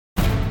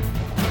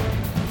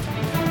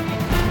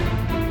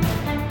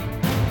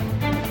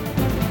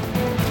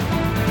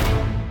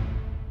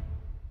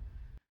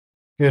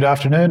Good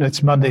afternoon.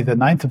 It's Monday, the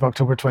 9th of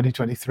October,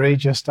 2023,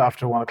 just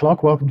after 1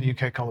 o'clock. Welcome to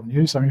UK Column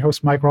News. I'm your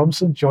host, Mike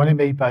Robinson. Joining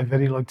me by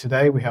video link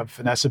today, we have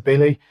Vanessa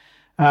Beeley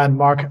and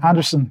Mark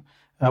Anderson.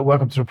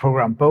 Welcome to the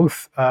programme,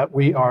 both.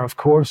 We are, of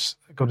course,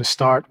 going to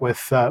start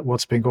with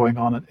what's been going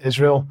on in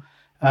Israel.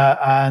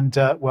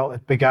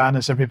 It began,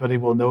 as everybody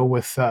will know,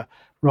 with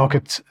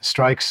rocket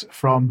strikes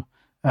from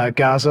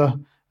Gaza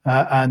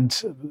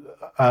and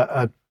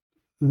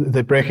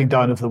the breaking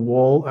down of the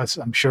wall, as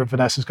I'm sure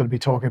Vanessa is going to be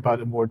talking about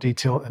in more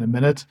detail in a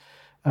minute.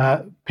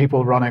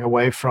 People running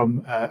away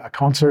from a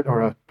concert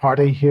or a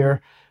party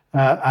here.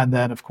 And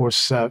then, of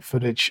course,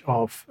 footage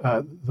of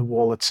the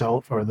wall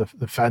itself, or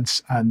the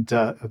fence, and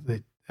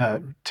the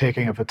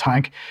taking of a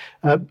tank.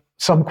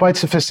 Some quite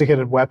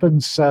sophisticated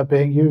weapons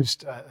being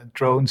used,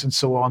 drones and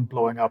so on,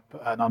 blowing up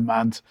an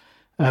unmanned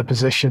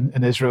position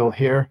in Israel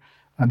here,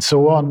 and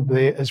so on.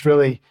 The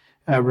Israeli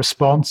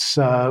response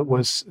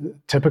was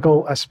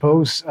typical, I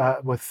suppose,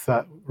 with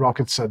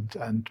rockets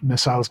and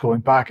missiles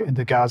going back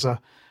into Gaza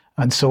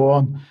and so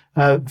on.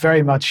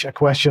 Very much a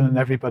question on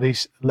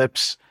everybody's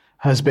lips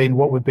has been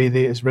what would be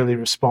the Israeli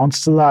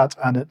response to that,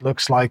 and it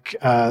looks like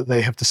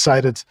they have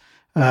decided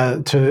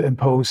to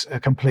impose a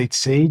complete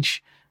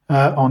siege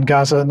on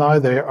Gaza now.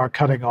 They are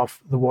cutting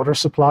off the water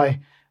supply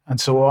and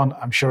so on.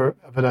 I'm sure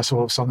Vanessa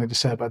will have something to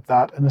say about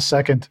that in a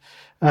second.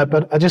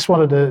 But I just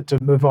wanted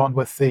to move on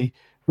with the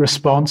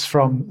response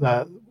from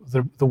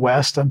the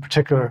West in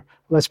particular.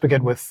 Let's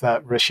begin with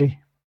Rishi.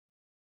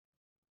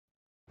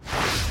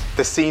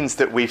 The scenes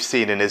that we've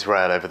seen in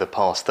Israel over the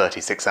past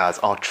 36 hours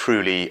are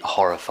truly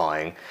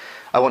horrifying.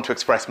 I want to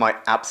express my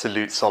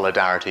absolute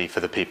solidarity for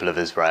the people of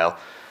Israel.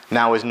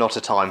 Now is not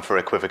a time for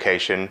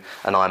equivocation,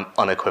 and I'm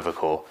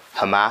unequivocal.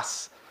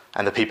 Hamas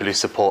and the people who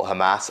support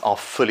Hamas are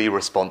fully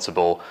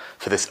responsible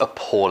for this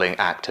appalling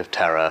act of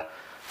terror,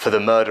 for the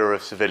murder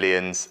of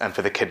civilians and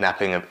for the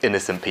kidnapping of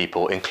innocent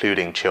people,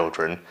 including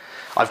children.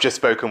 I've just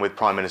spoken with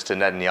Prime Minister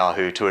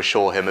Netanyahu to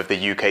assure him of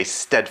the UK's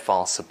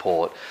steadfast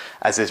support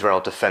as Israel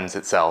defends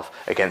itself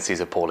against these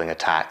appalling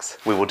attacks.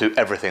 We will do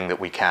everything that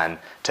we can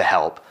to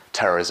help.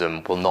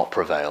 Terrorism will not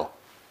prevail.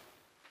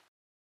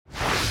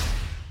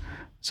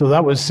 So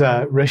that was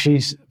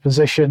Rishi's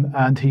position,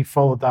 and he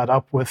followed that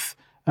up with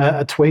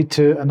a tweet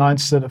to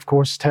announce that, of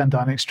course, 10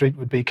 Downing Street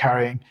would be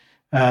carrying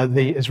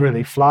the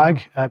Israeli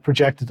flag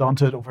projected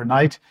onto it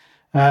overnight.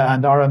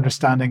 And our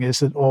understanding is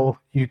that all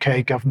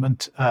UK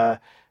government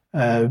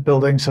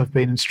buildings have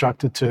been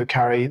instructed to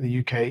carry the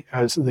UK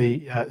as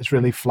the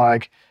Israeli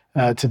flag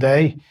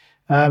today.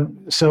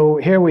 So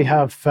here we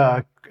have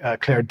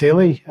Claire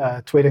Daly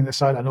tweeting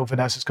this out. I know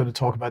Vanessa is going to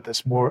talk about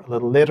this more a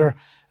little later,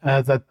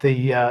 that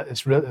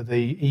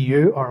the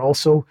EU are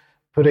also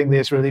putting the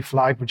Israeli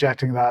flag,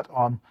 projecting that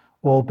on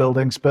all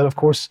buildings. But of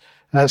course,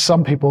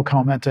 some people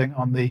commenting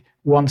on the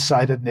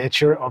one-sided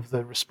nature of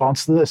the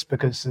response to this,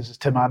 because this is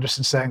Tim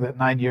Anderson saying that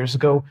 9 years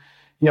ago,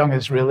 young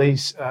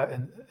Israelis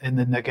in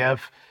the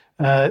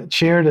Negev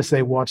cheered as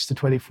they watched the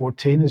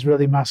 2014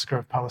 Israeli massacre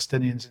of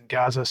Palestinians in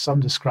Gaza. Some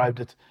described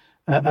it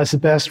as the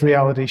best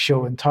reality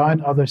show in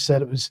town. Others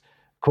said it was,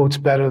 quotes,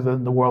 better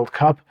than the World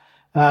Cup.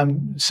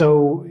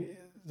 So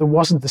there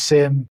wasn't the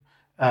same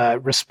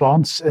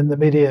response in the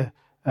media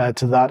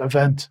to that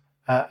event.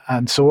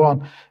 And so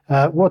on.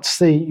 What's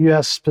the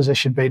US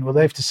position been? Well,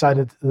 they've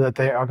decided that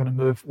they are going to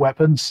move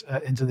weapons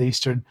into the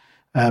Eastern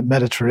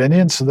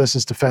Mediterranean. So this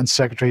is Defense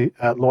Secretary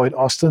Lloyd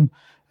Austin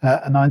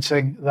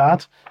announcing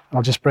that.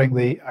 I'll just bring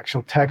the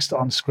actual text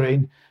on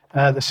screen.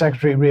 The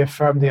Secretary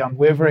reaffirmed the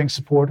unwavering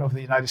support of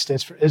the United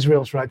States for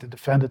Israel's right to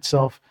defend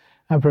itself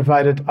and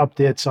provided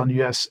updates on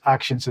US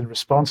actions in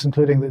response,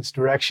 including its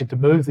direction to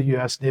move the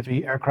US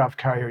Navy aircraft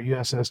carrier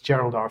USS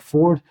Gerald R.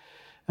 Ford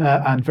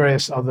and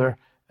various other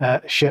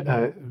ships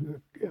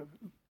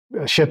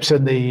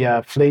in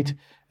the fleet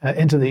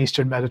into the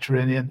Eastern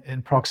Mediterranean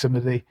in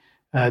proximity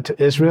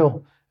to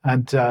Israel.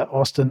 And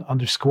Austin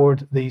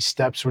underscored these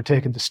steps were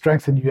taken to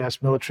strengthen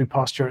US military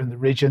posture in the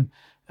region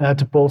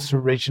to bolster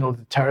regional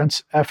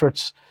deterrence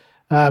efforts.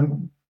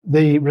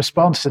 The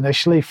response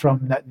initially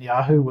from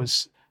Netanyahu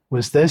was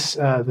this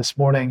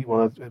morning.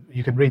 Well,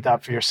 you can read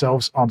that for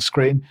yourselves on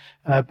screen,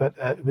 but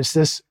it was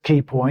this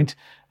key point.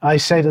 I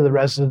say to the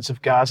residents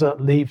of Gaza,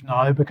 leave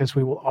now because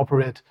we will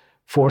operate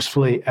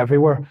forcefully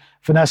everywhere.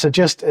 Vanessa,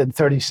 just in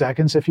 30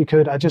 seconds, if you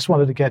could, I just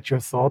wanted to get your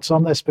thoughts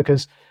on this,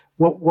 because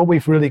what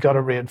we've really got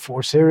to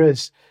reinforce here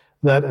is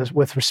that as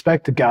with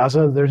respect to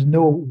Gaza, there's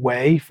no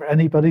way for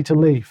anybody to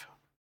leave.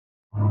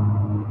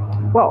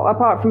 Well,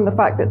 apart from the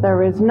fact that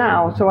there is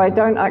now, so I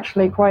don't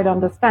actually quite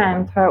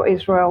understand how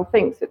Israel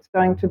thinks it's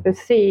going to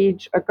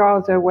besiege a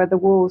Gaza where the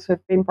walls have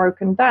been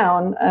broken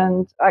down,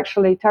 and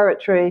actually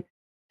territory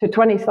to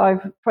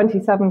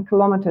 27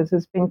 kilometers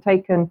has been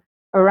taken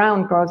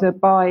around Gaza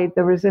by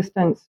the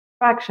resistance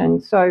faction.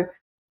 So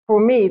for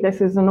me, this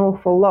is an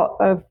awful lot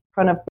of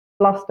kind of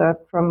bluster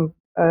from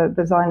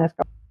the Zionist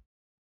government.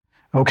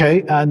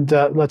 Okay, and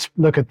let's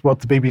look at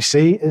what the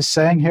BBC is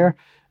saying here,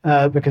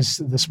 because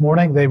this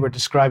morning they were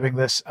describing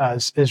this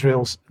as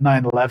Israel's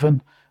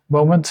 9/11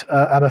 moment,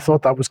 and I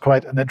thought that was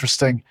quite an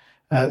interesting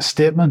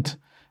statement.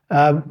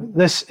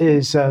 This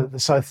is the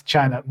South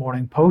China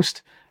Morning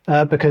Post,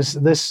 because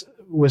this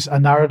was a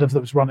narrative that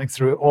was running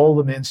through all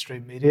the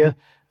mainstream media.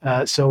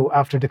 So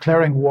after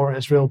declaring war,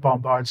 Israel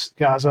bombards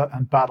Gaza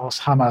and battles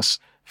Hamas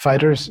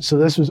fighters. So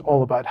this was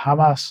all about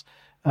Hamas,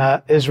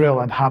 Israel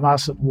and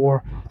Hamas at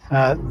war.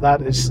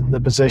 That is the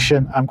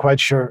position. I'm quite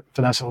sure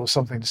Vanessa will have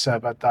something to say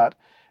about that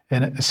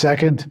in a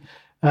second.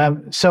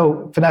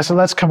 So Vanessa,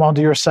 let's come on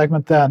to your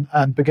segment then,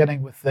 and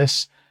beginning with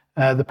this,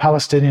 the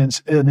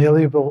Palestinians'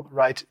 inalienable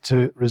right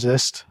to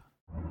resist.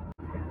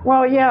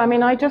 Well, yeah, I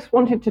mean, I just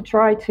wanted to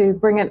try to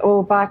bring it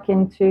all back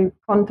into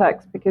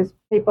context, because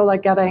people are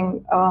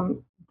getting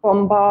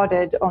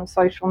bombarded on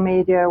social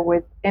media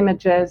with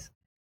images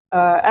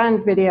and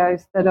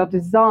videos that are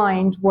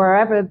designed,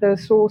 wherever the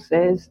source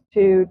is,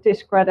 to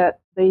discredit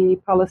the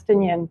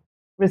Palestinian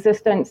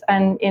resistance.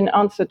 And in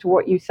answer to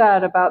what you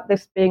said about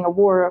this being a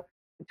war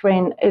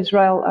between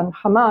Israel and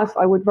Hamas,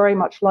 I would very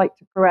much like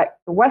to correct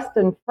the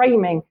Western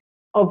framing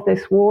of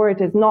this war. It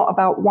is not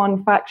about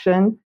one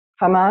faction,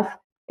 Hamas.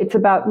 It's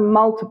about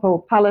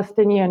multiple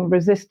Palestinian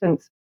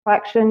resistance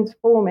factions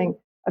forming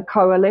a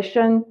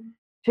coalition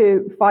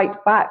to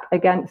fight back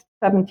against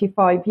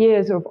 75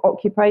 years of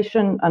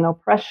occupation and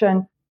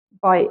oppression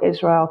by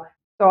Israel.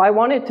 So I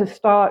wanted to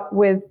start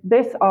with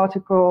this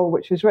article,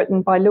 which was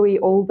written by Louis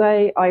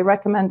Alday. I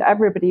recommend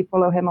everybody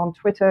follow him on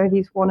Twitter.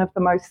 He's one of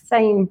the most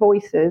sane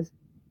voices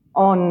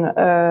on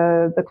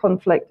the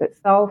conflict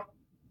itself.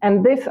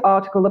 And this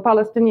article, The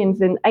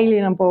Palestinians'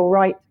 Inalienable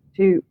Right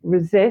to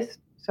Resist.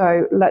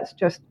 So let's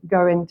just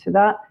go into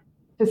that.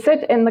 To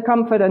sit in the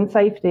comfort and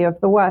safety of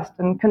the West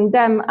and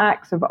condemn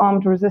acts of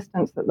armed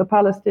resistance that the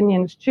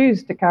Palestinians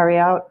choose to carry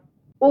out,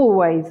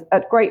 always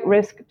at great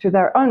risk to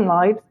their own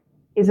lives,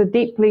 is a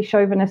deeply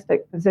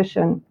chauvinistic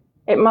position.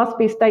 It must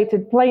be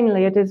stated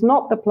plainly, it is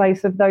not the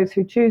place of those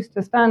who choose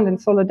to stand in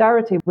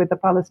solidarity with the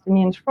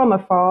Palestinians from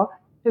afar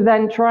to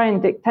then try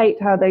and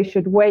dictate how they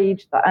should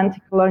wage the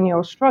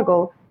anti-colonial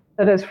struggle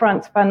that, as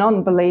Frantz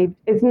Fanon believed,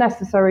 is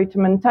necessary to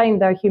maintain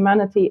their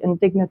humanity and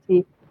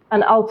dignity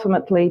and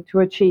ultimately to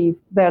achieve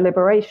their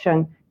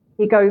liberation.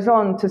 He goes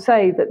on to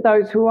say that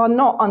those who are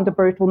not under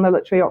brutal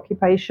military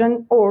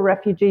occupation or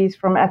refugees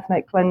from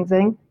ethnic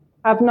cleansing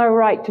have no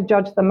right to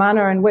judge the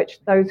manner in which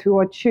those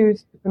who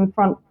choose to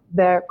confront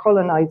their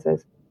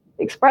colonizers.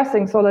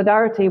 Expressing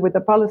solidarity with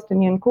the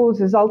Palestinian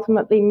cause is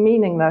ultimately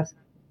meaningless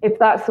if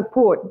that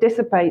support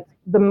dissipates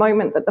the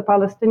moment that the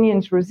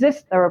Palestinians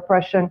resist their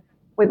oppression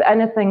with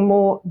anything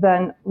more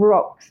than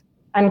rocks,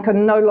 and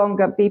can no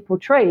longer be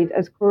portrayed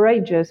as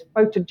courageous,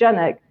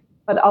 photogenic,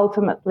 but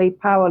ultimately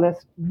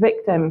powerless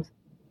victims.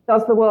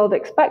 Does the world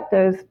expect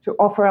us to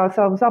offer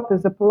ourselves up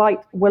as a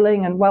polite,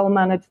 willing, and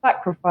well-managed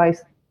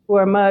sacrifice who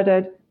are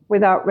murdered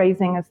without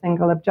raising a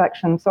single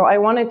objection? So I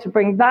wanted to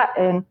bring that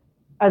in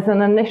as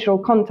an initial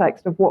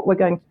context of what we're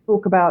going to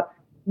talk about.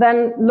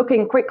 Then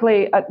looking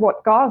quickly at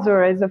what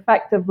Gaza is,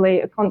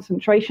 effectively a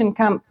concentration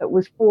camp that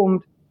was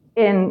formed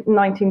in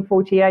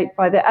 1948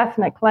 by the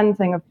ethnic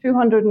cleansing of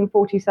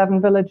 247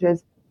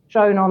 villages,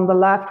 shown on the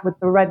left with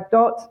the red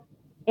dots,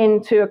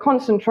 into a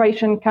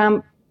concentration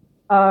camp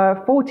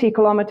 40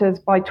 kilometers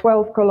by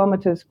 12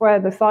 kilometers square,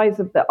 the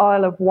size of the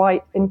Isle of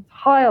Wight,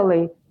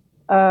 entirely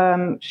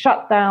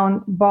shut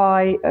down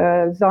by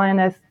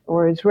Zionist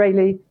or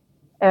Israeli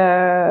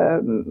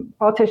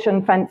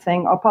partition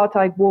fencing,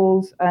 apartheid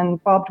walls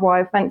and barbed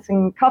wire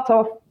fencing, cut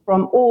off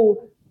from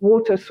all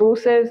water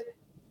sources.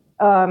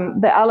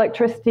 The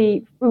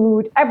electricity,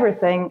 food,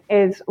 everything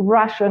is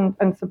rationed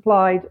and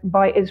supplied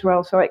by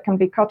Israel, so it can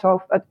be cut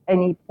off at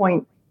any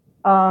point.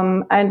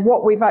 And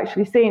what we've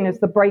actually seen is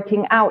the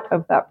breaking out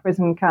of that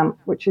prison camp,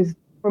 which is,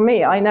 for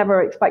me, I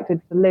never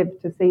expected to live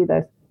to see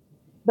this.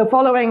 The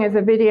following is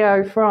a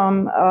video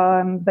from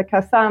the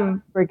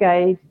Qassam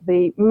Brigade,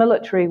 the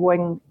military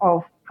wing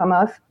of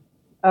Hamas.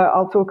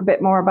 I'll talk a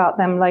bit more about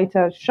them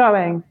later,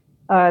 showing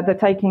the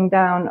taking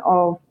down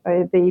of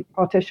the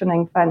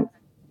partitioning fence.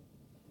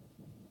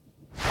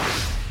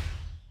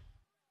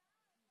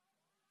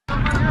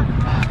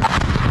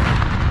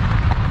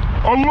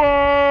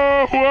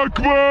 Allahu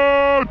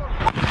Akbar!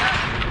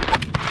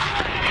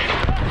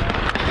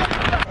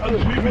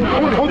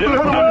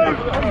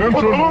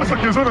 حط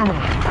راسك يا زلمه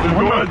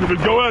في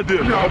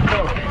الجوادر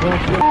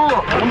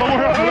والله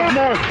يا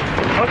الرحمن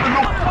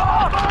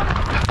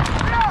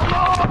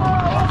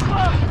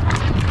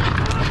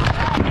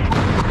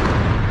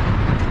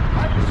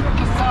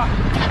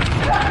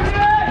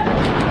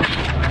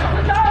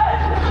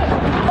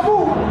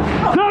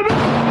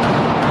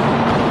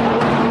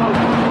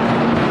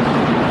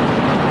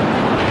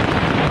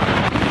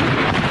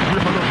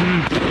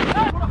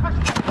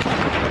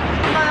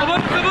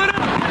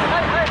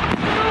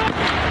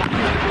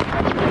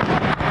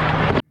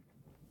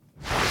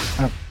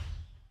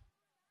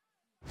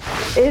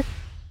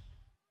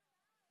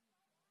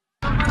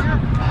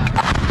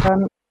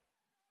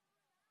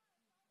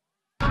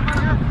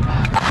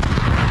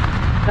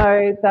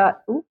So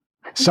that.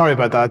 Sorry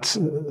about that.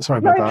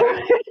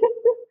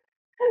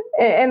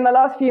 In the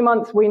last few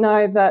months, we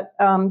know that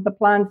the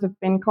plans have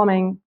been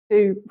coming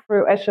to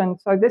fruition.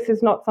 So this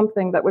is not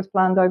something that was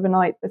planned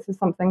overnight. This is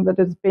something that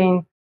has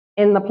been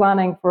in the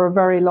planning for a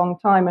very long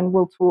time, and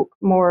we'll talk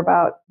more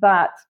about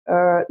that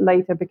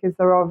later, because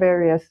there are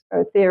various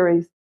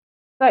theories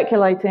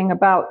circulating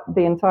about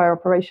the entire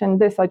operation.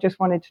 This I just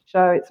wanted to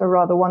show. It's a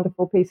rather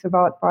wonderful piece of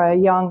art by a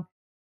young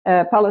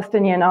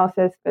Palestinian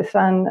artist,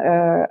 Bassam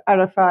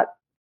Arafat,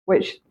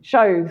 which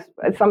shows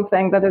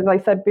something that, as I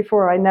said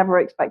before, I never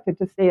expected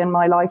to see in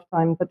my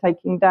lifetime, the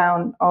taking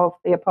down of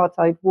the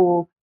apartheid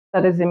wall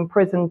that has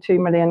imprisoned 2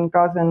 million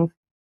Gazans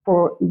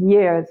for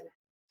years.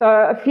 So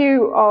a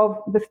few of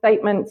the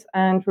statements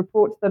and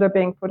reports that are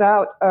being put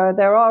out,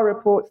 there are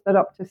reports that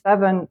up to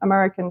 7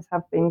 Americans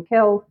have been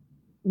killed.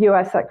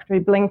 US Secretary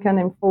Blinken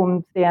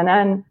informed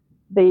CNN.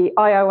 The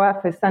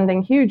IOF is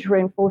sending huge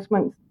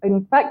reinforcements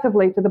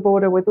effectively to the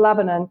border with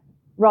Lebanon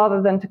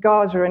rather than to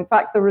Gaza. In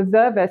fact, the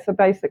reservists are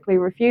basically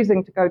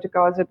refusing to go to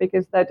Gaza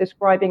because they're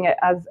describing it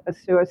as a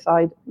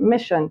suicide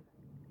mission.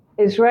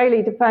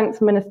 Israeli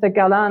Defense Minister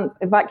Gallant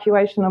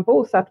evacuation of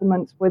all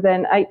settlements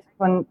within 8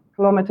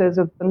 kilometers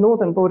of the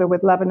northern border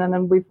with Lebanon.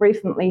 And we've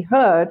recently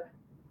heard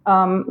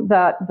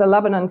that the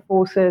Lebanon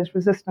forces,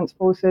 resistance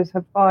forces,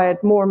 have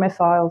fired more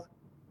missiles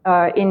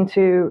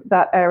into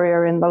that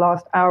area in the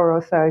last hour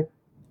or so.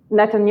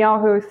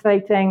 Netanyahu is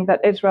stating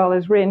that Israel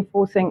is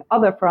reinforcing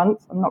other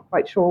fronts. I'm not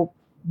quite sure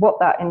what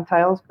that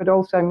entails. Could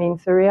also mean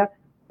Syria.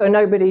 So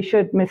nobody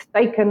should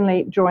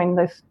mistakenly join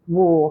this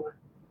war.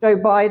 Joe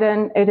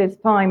Biden, it is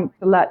time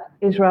to let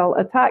Israel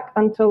attack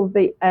until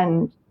the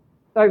end.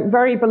 So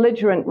very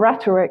belligerent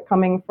rhetoric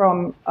coming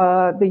from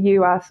the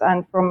US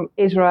and from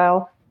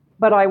Israel.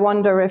 But I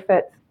wonder if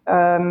it's,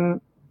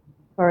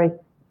 sorry.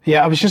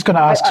 Yeah, I was just going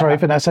to ask, sorry,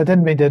 Vanessa, I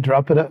didn't mean to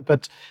interrupt it,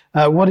 but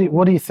what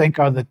do you think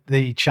are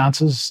the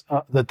chances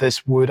that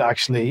this would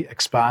actually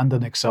expand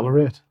and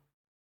accelerate?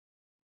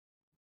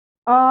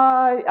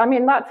 I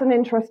mean, that's an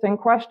interesting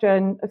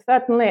question.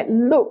 Certainly, it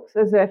looks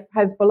as if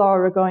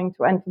Hezbollah are going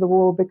to enter the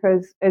war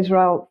because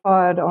Israel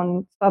fired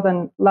on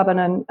southern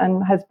Lebanon,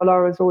 and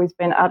Hezbollah has always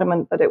been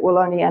adamant that it will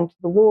only enter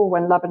the war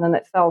when Lebanon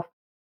itself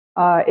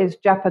is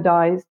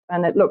jeopardized.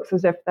 And it looks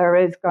as if there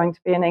is going to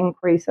be an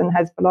increase in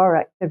Hezbollah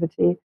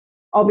activity.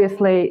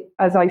 Obviously,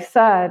 as I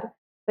said,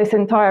 this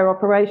entire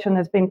operation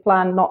has been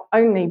planned not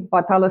only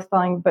by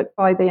Palestine, but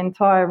by the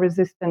entire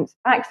resistance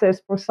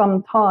axis for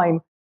some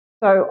time.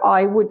 So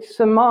I would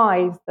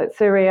surmise that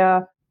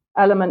Syria,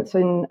 elements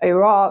in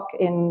Iraq,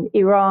 in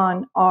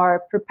Iran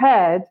are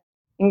prepared,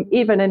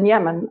 even in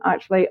Yemen,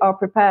 actually, are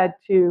prepared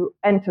to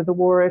enter the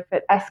war if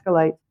it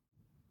escalates.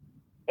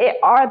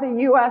 Are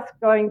the US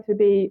going to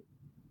be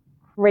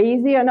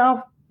crazy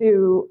enough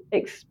to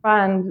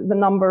expand the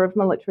number of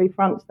military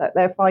fronts that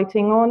they're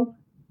fighting on?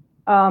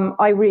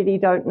 I really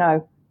don't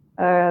know.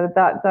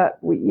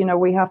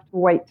 We have to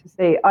wait to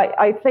see.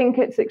 I think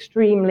it's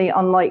extremely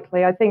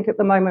unlikely. I think at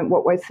the moment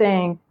what we're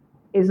seeing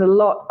is a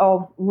lot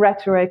of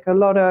rhetoric, a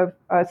lot of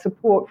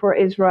support for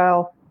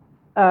Israel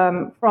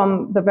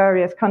from the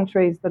various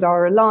countries that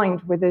are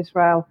aligned with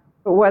Israel.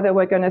 But whether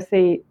we're going to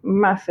see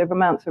massive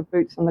amounts of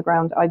boots on the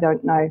ground, I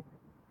don't know.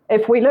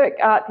 If we look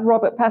at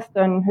Robert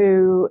Peston,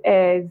 who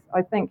is,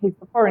 I think he's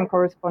the foreign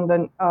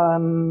correspondent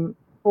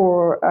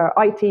for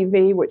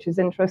ITV, which is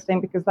interesting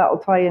because that will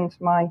tie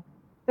into my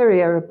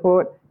Syria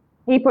report.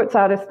 He puts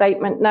out a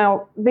statement.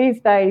 Now,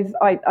 these days,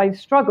 I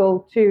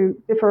struggle to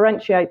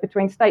differentiate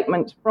between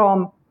statements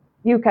from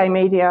UK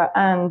media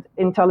and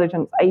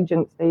intelligence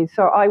agencies.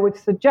 So I would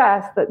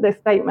suggest that this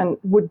statement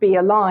would be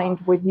aligned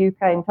with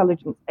UK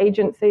intelligence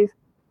agencies.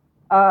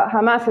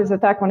 Hamas's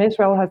attack on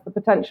Israel has the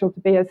potential to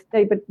be as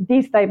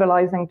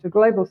destabilizing to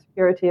global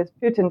security as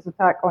Putin's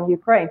attack on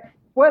Ukraine.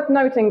 Worth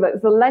noting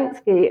that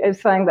Zelensky is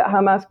saying that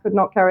Hamas could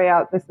not carry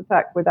out this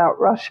attack without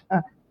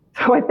Russia.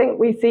 So I think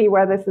we see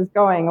where this is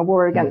going, a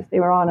war against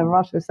Iran and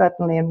Russia,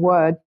 certainly in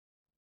word.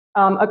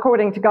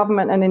 According to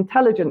government and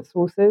intelligence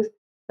sources,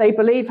 they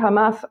believe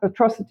Hamas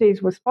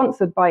atrocities were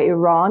sponsored by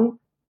Iran.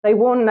 They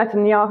warn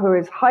Netanyahu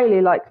is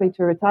highly likely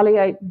to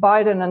retaliate.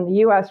 Biden and the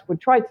US would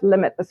try to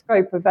limit the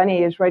scope of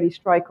any Israeli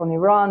strike on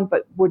Iran,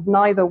 but would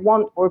neither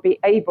want or be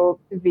able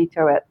to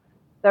veto it.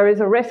 There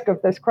is a risk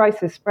of this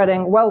crisis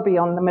spreading well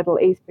beyond the Middle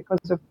East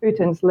because of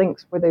Putin's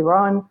links with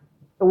Iran,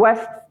 the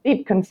West's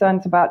deep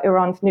concerns about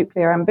Iran's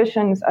nuclear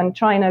ambitions, and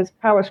China's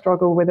power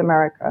struggle with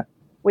America.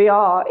 We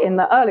are in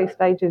the early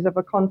stages of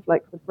a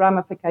conflict with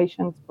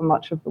ramifications for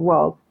much of the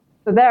world.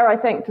 So there, I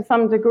think, to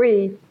some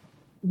degree,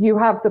 you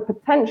have the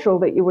potential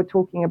that you were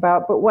talking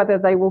about, but whether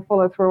they will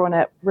follow through on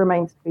it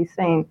remains to be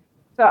seen.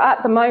 So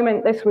at the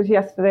moment, this was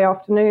yesterday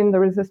afternoon, the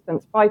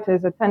resistance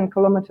fighters are 10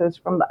 kilometers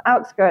from the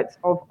outskirts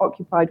of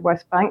occupied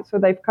West Bank, so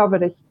they've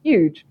covered a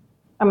huge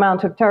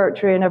amount of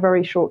territory in a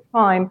very short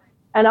time.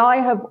 And I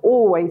have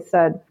always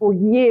said for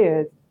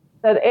years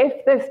that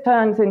if this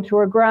turns into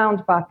a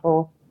ground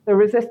battle, the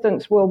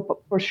resistance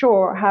will for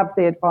sure have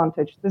the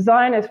advantage. The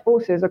Zionist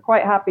forces are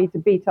quite happy to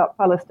beat up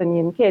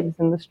Palestinian kids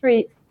in the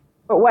streets,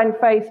 but when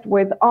faced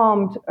with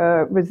armed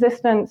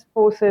resistance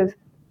forces,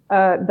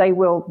 they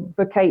will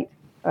vacate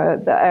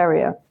the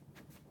area.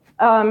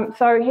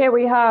 So here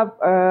we have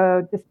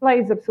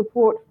displays of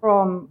support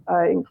from,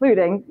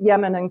 including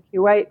Yemen and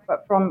Kuwait,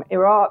 but from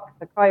Iraq,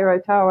 the Cairo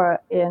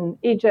Tower in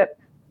Egypt,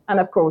 and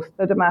of course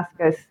the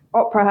Damascus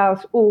Opera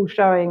House, all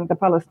showing the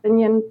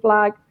Palestinian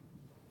flag.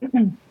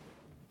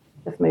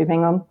 Just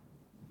moving on.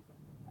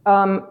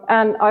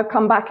 And I've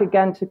come back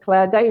again to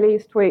Claire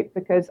Daly's tweet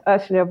because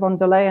Ursula von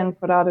der Leyen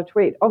put out a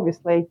tweet,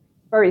 obviously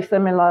very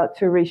similar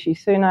to Rishi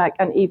Sunak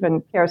and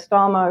even Keir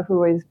Starmer,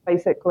 who is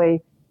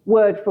basically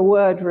word for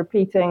word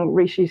repeating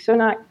Rishi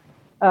Sunak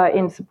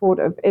in support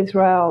of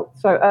Israel.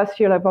 So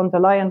Ursula von der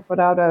Leyen put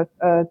out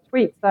a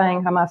tweet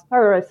saying Hamas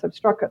terrorists have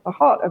struck at the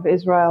heart of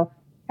Israel,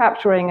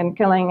 capturing and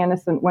killing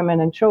innocent women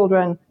and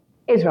children.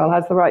 Israel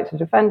has the right to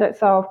defend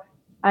itself.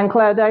 And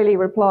Claire Daly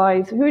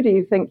replies, who do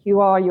you think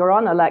you are? You're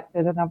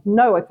unelected and have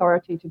no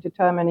authority to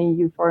determine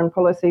EU foreign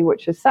policy,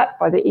 which is set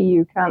by the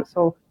EU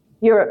Council.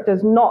 Europe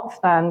does not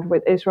stand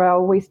with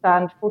Israel. We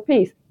stand for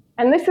peace.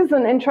 And this is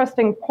an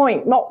interesting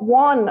point. Not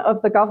one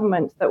of the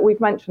governments that we've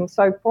mentioned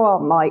so far,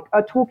 Mike,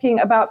 are talking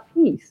about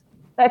peace.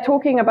 They're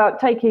talking about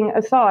taking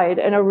a side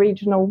in a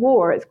regional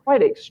war. It's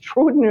quite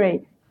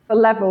extraordinary, the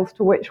levels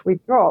to which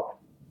we've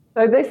dropped.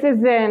 So this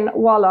is in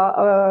Walla,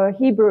 a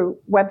Hebrew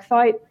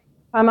website.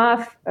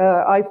 Hamas,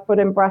 I've put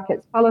in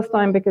brackets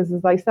Palestine because,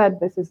 as I said,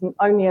 this isn't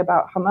only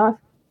about Hamas,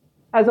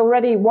 has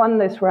already won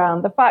this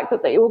round. The fact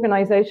that the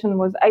organization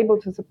was able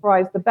to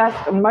surprise the best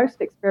and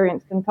most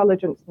experienced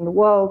intelligence in the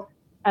world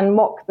and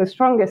mock the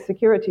strongest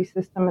security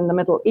system in the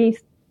Middle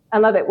East,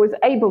 and that it was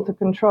able to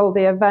control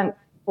the event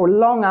for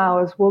long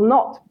hours will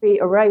not be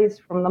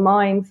erased from the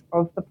minds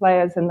of the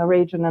players in the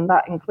region, and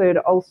that include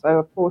also,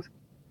 of course,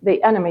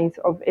 the enemies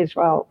of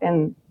Israel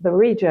in the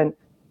region.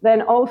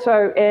 Then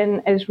also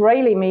in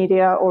Israeli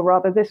media, or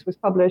rather this was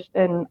published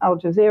in Al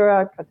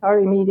Jazeera,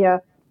 Qatari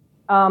media,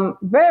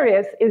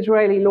 various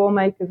Israeli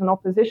lawmakers and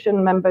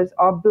opposition members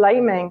are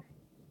blaming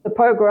the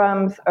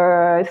pogroms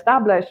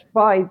established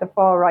by the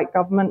far-right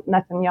government,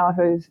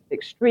 Netanyahu's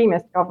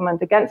extremist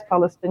government against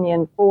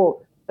Palestinians, for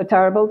the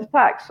terrible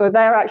attacks. So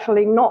they're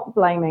actually not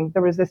blaming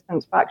the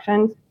resistance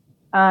factions.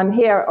 And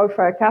here,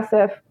 Ofer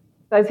Kassif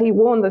says he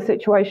warned the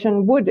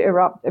situation would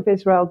erupt if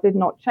Israel did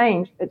not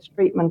change its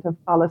treatment of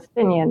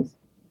Palestinians.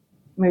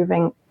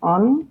 Moving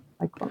on,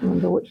 I can't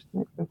remember which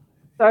next one.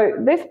 So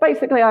this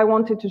basically I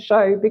wanted to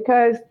show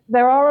because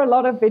there are a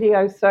lot of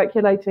videos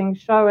circulating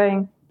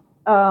showing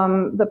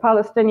the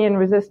Palestinian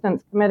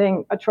resistance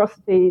committing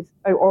atrocities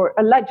or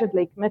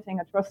allegedly committing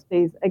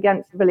atrocities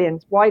against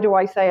civilians. Why do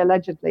I say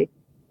allegedly?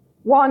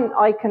 One,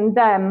 I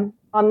condemn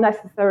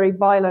unnecessary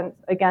violence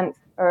against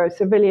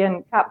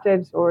civilian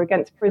captives or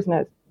against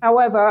prisoners.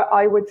 However,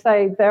 I would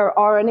say there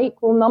are an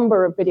equal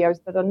number of videos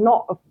that are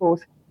not, of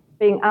course,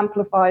 being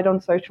amplified on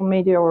social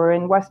media or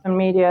in Western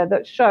media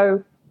that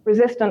show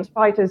resistance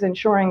fighters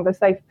ensuring the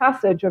safe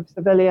passage of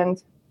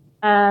civilians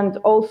and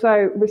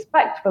also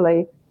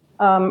respectfully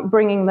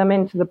bringing them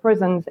into the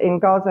prisons in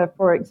Gaza,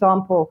 for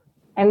example.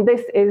 And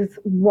this is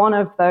one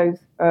of those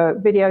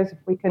videos, if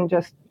we can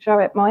just show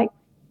it, Mike.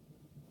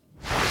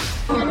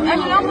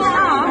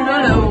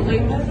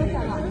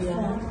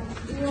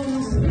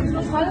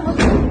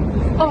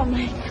 Oh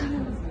my God.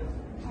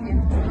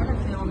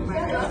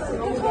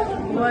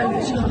 וואי,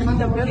 יש לך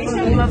לדבר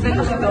עם הבן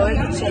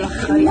הגדולת של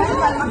החיים.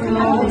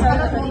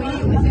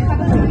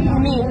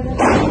 מי?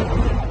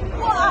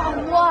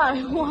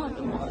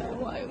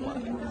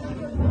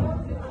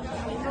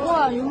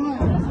 וואי.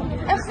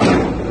 איך?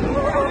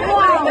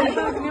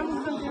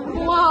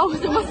 וואו,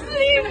 זה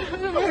מסלים.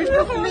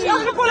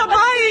 אנחנו פה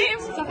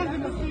לבית.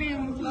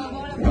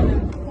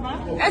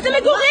 איזה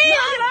מגורים?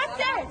 אני לא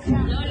יוצאת.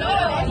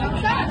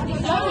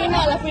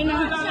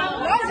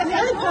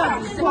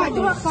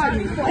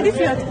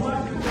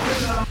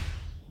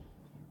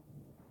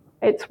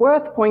 It's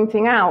worth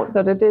pointing out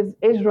that it is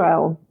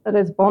Israel that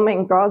is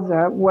bombing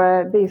Gaza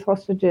where these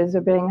hostages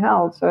are being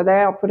held. So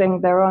they are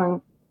putting their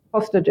own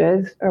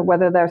hostages,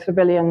 whether they're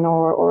civilian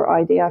or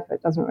IDF,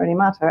 it doesn't really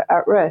matter,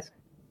 at risk.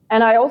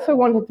 And I also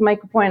wanted to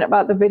make a point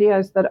about the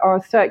videos that are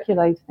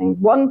circulating.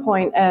 One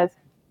point is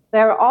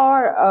there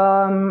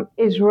are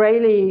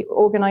Israeli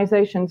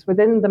organizations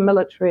within the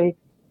military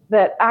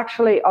that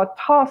actually are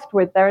tasked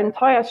with their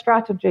entire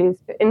strategies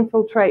to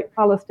infiltrate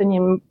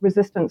Palestinian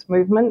resistance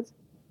movements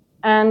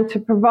and to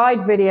provide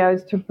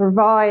videos, to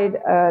provide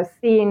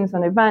scenes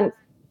and events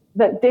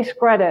that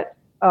discredit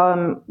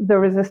the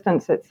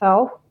resistance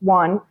itself,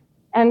 one.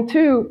 And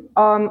two,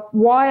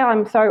 why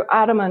I'm so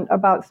adamant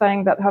about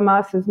saying that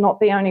Hamas is not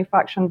the only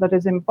faction that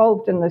is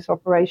involved in this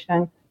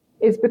operation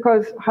is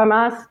because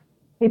Hamas,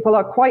 people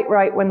are quite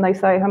right when they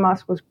say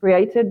Hamas was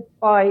created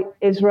by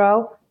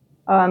Israel.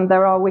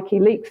 There are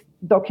WikiLeaks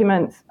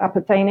documents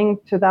appertaining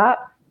to that.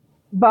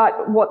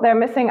 But what they're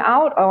missing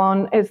out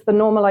on is the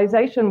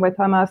normalization with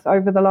Hamas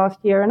over the last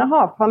year and a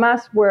half.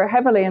 Hamas were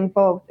heavily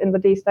involved in the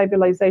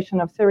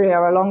destabilization of Syria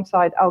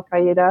alongside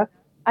al-Qaeda.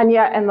 And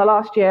yet in the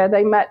last year,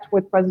 they met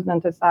with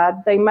President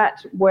Assad. They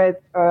met with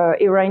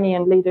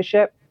Iranian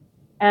leadership.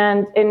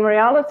 And in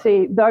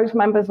reality, those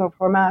members of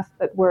Hamas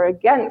that were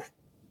against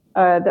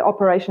the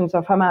operations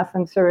of Hamas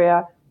in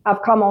Syria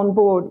have come on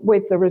board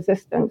with the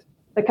resistance.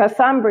 The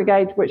Qassam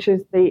Brigade, which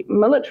is the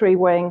military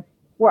wing,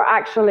 were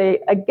actually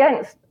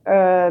against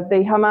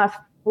the Hamas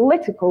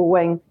political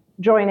wing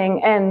joining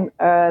in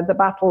the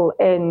battle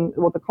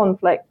the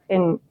conflict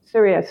in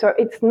Syria. So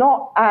it's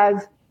not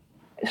as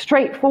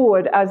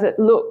straightforward as it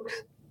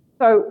looks.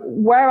 So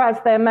whereas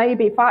there may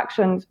be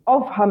factions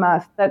of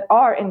Hamas that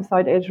are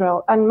inside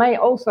Israel and may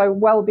also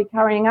well be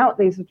carrying out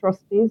these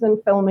atrocities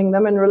and filming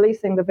them and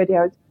releasing the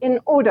videos in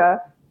order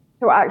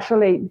to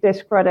actually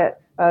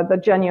discredit the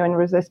genuine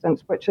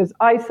resistance, which, as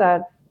I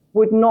said,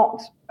 would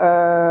not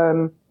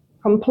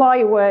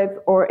comply with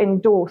or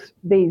endorse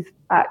these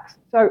acts.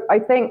 So I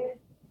think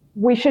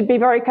we should be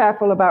very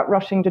careful about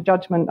rushing to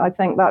judgment. I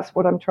think that's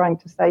what I'm trying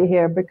to say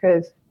here,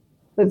 because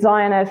the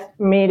Zionist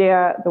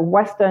media, the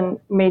Western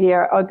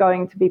media, are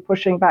going to be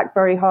pushing back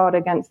very hard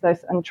against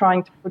this and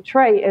trying to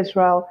portray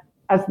Israel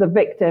as the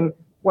victim,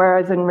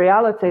 whereas in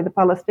reality, the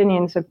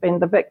Palestinians have been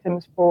the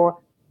victims for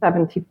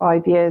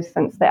 75 years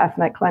since the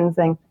ethnic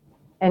cleansing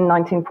in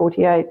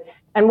 1948.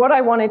 And what I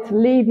wanted to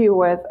leave you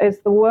with is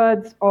the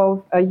words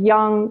of a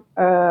young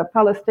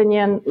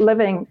Palestinian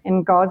living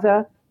in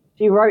Gaza.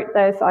 She wrote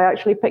this. I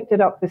actually picked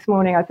it up this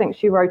morning. I think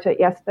she wrote it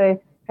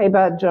yesterday.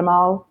 Heba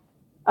Jamal.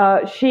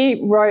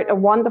 She wrote a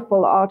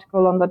wonderful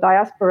article on the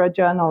Diaspora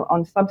Journal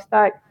on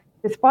Substack.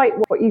 Despite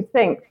what you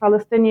think,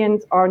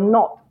 Palestinians are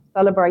not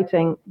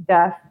celebrating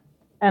death.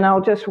 And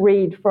I'll just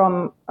read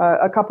from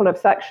a couple of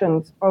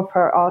sections of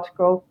her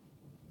article.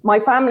 My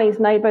family's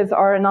neighbors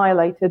are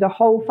annihilated. A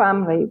whole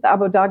family, the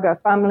Abu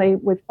Daga family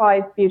with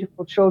 5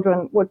 beautiful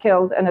children, were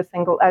killed in a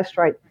single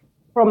airstrike.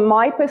 From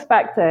my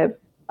perspective,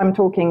 I'm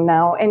talking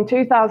now, in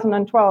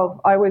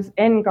 2012, I was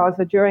in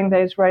Gaza during the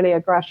Israeli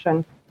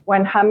aggression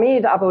when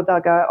Hamid Abu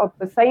Daga, of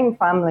the same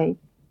family,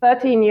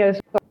 13 years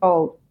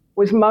old,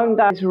 was mown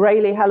down by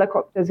Israeli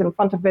helicopters in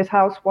front of his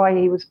house while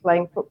he was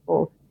playing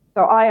football.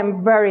 So I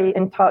am very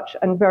in touch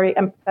and very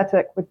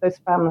empathetic with this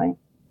family.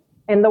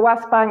 In the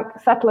West Bank,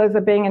 settlers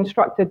are being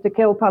instructed to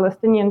kill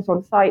Palestinians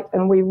on sight,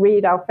 and we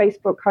read our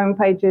Facebook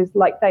homepages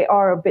like they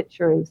are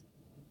obituaries,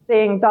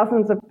 seeing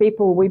dozens of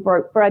people we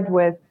broke bread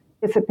with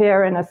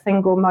disappear in a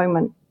single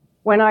moment.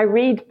 When I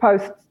read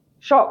posts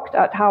shocked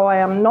at how I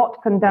am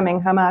not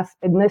condemning Hamas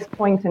in this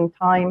point in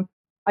time,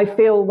 I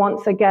feel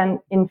once again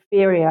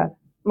inferior.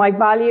 My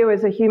value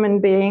as a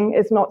human being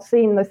is not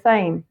seen the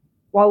same.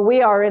 While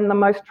we are in the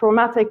most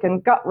traumatic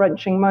and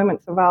gut-wrenching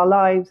moments of our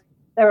lives,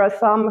 there are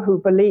some who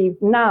believe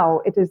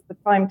now it is the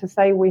time to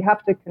say we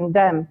have to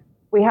condemn.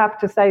 We have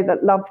to say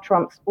that love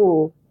trumps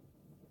all.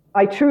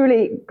 I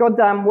truly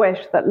goddamn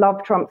wish that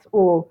love trumps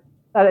all,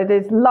 that it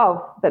is love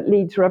that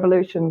leads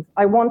revolutions.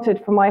 I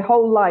wanted for my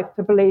whole life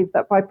to believe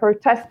that by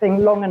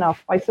protesting long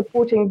enough, by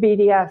supporting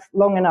BDS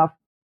long enough,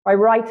 by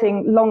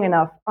writing long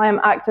enough, I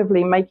am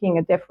actively making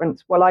a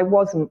difference. Well, I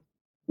wasn't,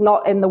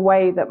 not in the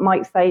way that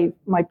might save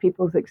my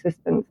people's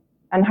existence.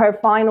 And her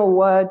final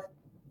words,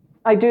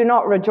 I do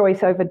not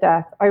rejoice over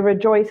death. I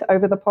rejoice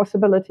over the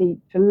possibility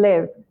to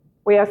live.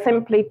 We are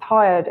simply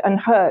tired and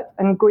hurt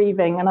and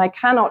grieving, and I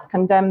cannot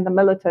condemn the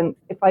militants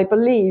if I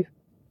believe,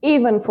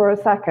 even for a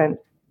second,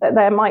 that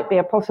there might be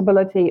a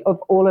possibility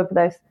of all of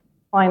this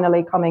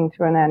finally coming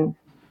to an end.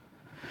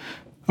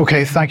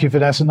 Okay, thank you,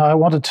 Vanessa. Now I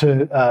wanted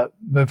to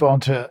move on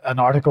to an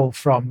article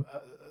from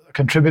a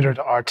contributor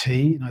to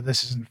RT. Now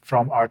this isn't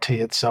from RT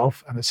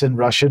itself, and it's in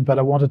Russian, but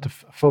I wanted to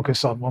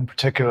focus on one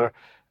particular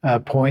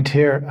point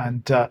here,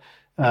 and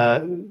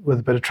with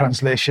a bit of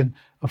translation.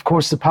 Of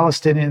course, the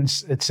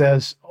Palestinians, it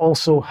says,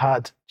 also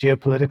had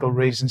geopolitical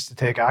reasons to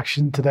take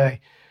action today.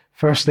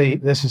 Firstly,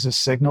 this is a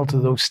signal to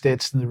those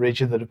states in the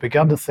region that have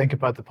begun to think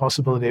about the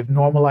possibility of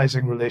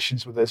normalizing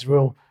relations with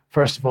Israel.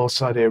 First of all,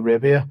 Saudi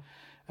Arabia.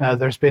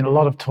 There's been a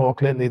lot of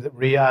talk lately that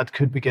Riyadh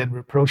could begin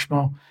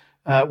rapprochement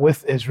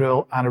with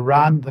Israel, and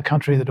Iran, the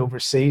country that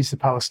oversees the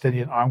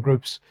Palestinian armed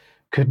groups,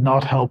 could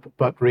not help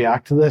but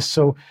react to this.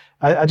 So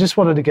I just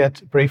wanted to get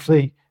very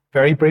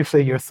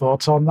briefly, your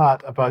thoughts on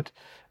that, about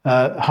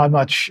how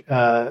much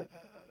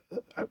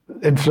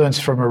influence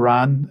from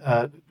Iran,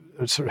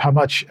 how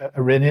much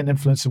Iranian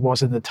influence there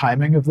was in the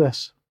timing of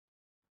this.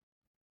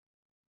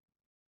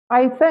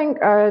 I think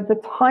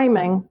the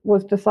timing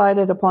was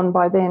decided upon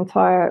by the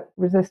entire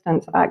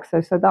resistance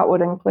axis. So that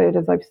would include,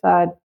 as I've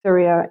said,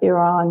 Syria,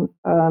 Iran,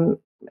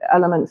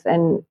 elements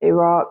in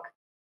Iraq,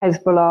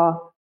 Hezbollah.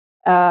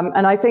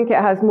 And I think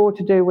it has more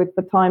to do with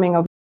the timing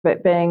of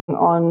it being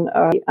on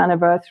the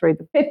anniversary,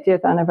 the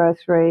 50th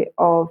anniversary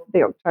of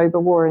the October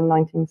War in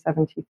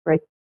 1973.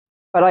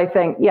 But I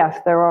think, yes,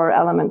 there are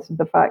elements of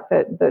the fact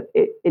that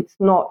it's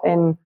not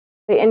in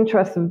the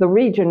interest of the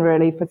region,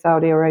 really, for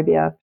Saudi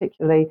Arabia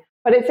particularly.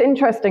 But it's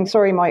interesting,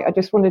 sorry, Mike, I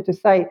just wanted to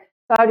say,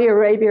 Saudi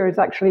Arabia has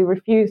actually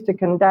refused to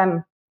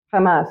condemn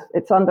Hamas.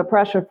 It's under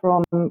pressure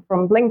from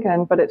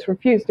Blinken, but it's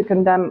refused to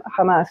condemn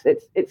Hamas.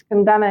 It's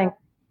condemning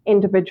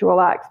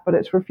individual acts, but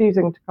it's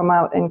refusing to come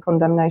out in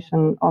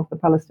condemnation of the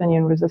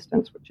Palestinian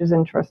resistance, which is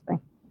interesting.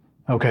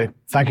 Okay,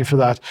 thank you for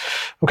that.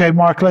 Okay,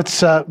 Mark,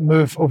 let's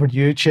move over to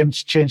you,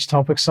 change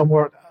topics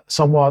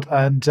somewhat,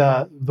 and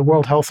the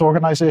World Health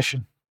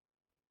Organization.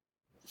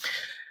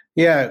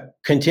 Yeah,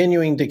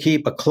 continuing to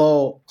keep a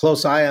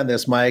close eye on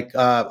this, Mike.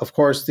 Of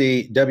course,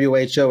 the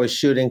WHO is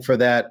shooting for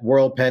that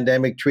World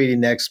Pandemic Treaty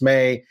next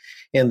May,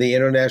 and the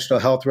international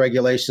health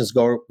regulations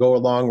go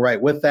along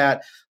right with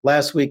that.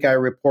 Last week, I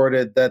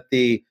reported that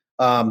the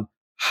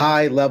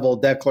high-level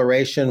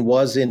declaration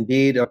was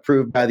indeed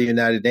approved by the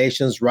United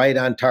Nations, right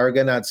on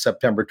target on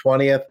September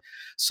 20th.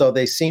 So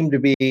they seem to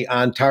be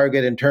on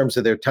target in terms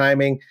of their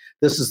timing.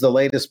 This is the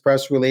latest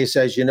press release.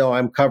 As you know,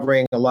 I'm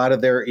covering a lot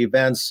of their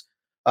events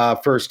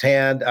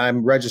firsthand.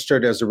 I'm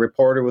registered as a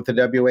reporter with the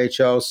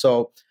WHO,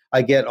 so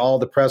I get all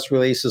the press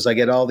releases, I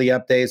get all the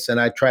updates,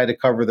 and I try to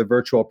cover the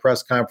virtual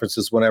press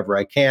conferences whenever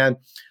I can.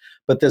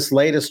 But this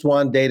latest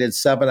one, dated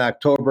 7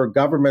 October,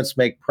 governments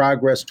make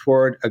progress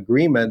toward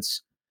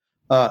agreements.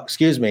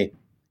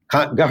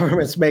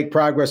 Governments make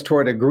progress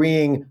toward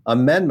agreeing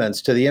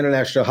amendments to the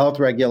international health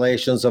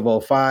regulations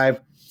of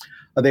 '05.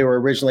 They were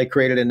originally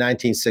created in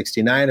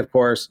 1969, of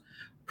course.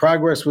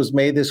 Progress was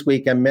made this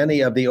week on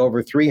many of the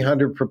over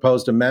 300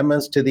 proposed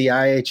amendments to the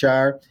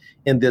IHR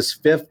in this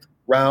fifth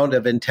round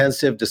of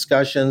intensive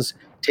discussions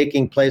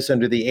taking place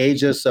under the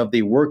aegis of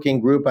the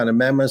Working Group on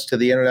Amendments to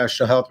the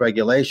International Health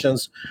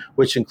Regulations,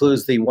 which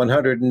includes the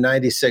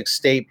 196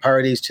 state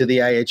parties to the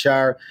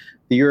IHR,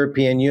 the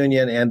European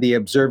Union, and the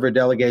Observer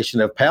Delegation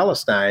of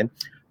Palestine.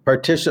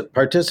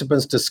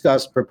 Participants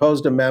discussed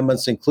proposed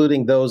amendments,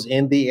 including those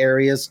in the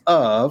areas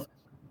of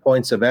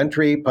points of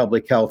entry,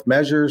 public health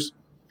measures,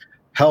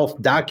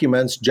 health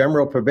documents,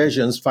 general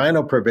provisions,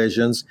 final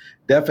provisions,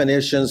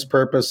 definitions,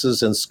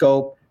 purposes and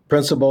scope,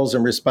 principles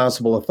and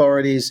responsible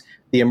authorities,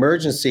 the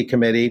emergency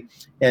committee,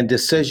 and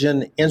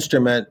decision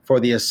instrument for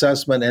the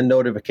assessment and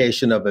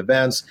notification of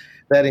events.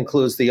 That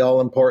includes the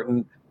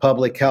all-important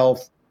public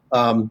health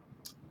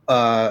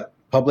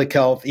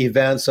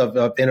events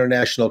of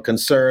international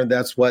concern.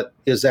 That's what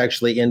is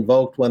actually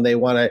invoked when they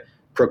want to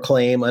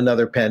proclaim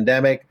another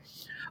pandemic.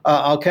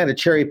 I'll kind of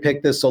cherry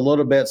pick this a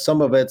little bit.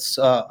 Some of it's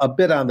a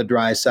bit on the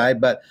dry side,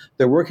 but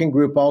the working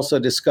group also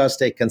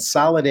discussed a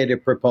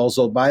consolidated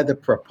proposal by the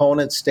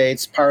proponent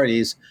states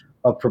parties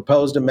of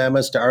proposed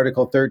amendments to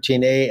Article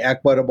 13A,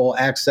 equitable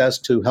access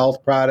to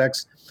health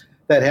products.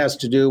 That has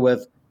to do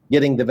with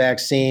getting the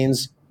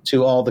vaccines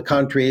to all the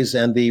countries,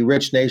 and the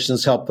rich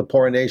nations help the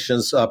poor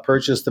nations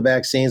purchase the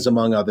vaccines,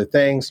 among other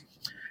things.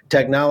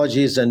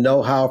 Technologies and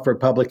know-how for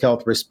public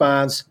health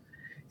response.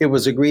 It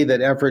was agreed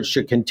that efforts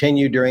should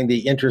continue during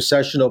the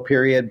intercessional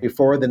period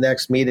before the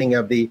next meeting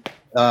of the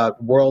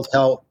World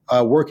Health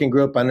Working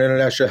Group on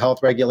International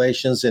Health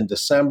Regulations in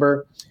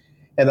December.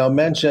 And I'll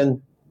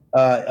mention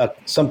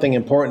something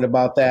important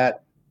about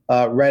that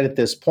right at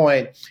this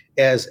point.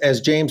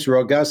 As James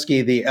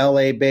Roguski, the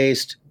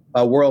LA-based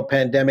World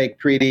Pandemic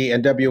Treaty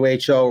and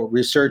WHO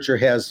researcher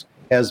has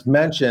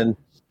mentioned,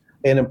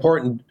 an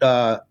important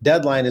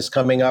deadline is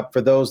coming up for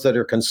those that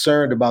are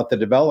concerned about the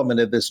development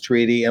of this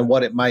treaty and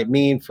what it might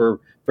mean for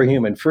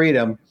human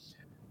freedom.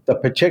 The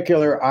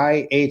particular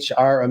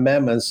IHR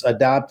amendments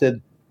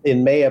adopted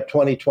in May of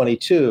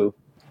 2022,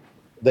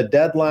 the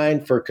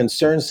deadline for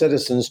concerned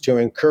citizens to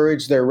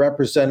encourage their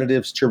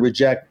representatives to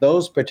reject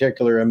those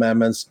particular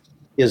amendments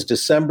is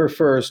December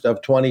 1st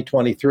of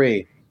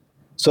 2023.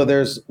 So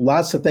there's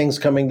lots of things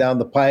coming down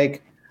the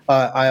pike.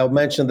 I'll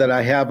mention that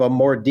I have a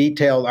more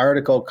detailed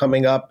article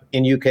coming up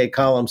in UK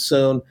Column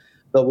soon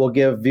that will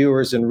give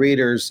viewers and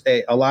readers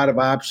a lot of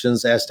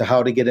options as to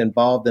how to get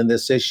involved in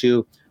this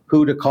issue,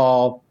 who to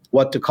call,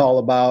 what to call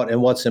about,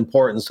 and what's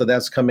important. So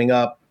that's coming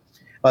up.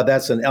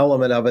 That's an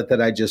element of it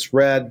that I just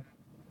read.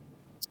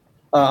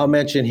 I'll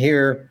mention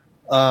here,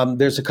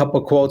 there's a couple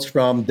quotes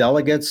from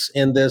delegates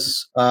in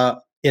this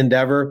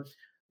endeavor.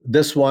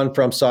 This one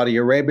from Saudi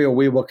Arabia: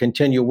 we will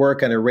continue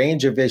work on a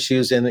range of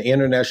issues in the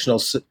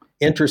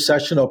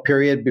intercessional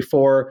period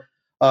before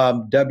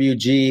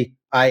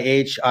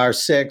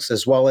WGIHR6,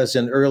 as well as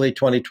in early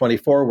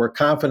 2024. We're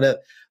confident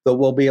that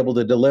we'll be able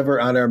to deliver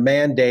on our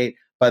mandate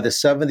by the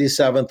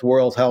 77th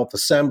World Health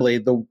Assembly.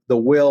 The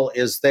will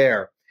is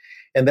there.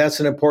 And that's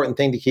an important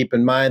thing to keep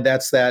in mind.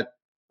 That's that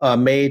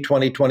May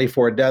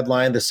 2024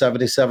 deadline, the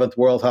 77th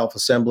World Health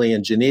Assembly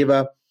in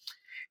Geneva.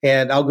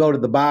 And I'll go to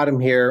the bottom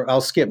here. I'll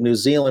skip New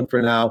Zealand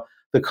for now.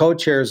 The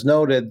co-chairs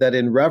noted that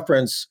in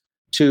reference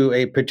to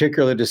a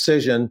particular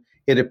decision,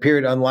 it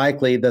appeared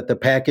unlikely that the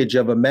package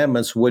of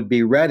amendments would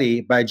be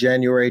ready by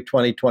January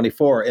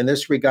 2024. In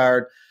this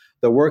regard,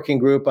 the working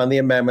group on the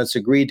amendments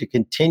agreed to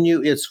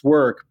continue its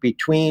work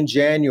between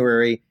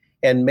January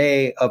and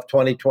May of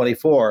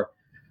 2024.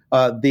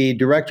 The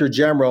Director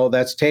General,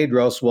 that's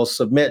Tedros, will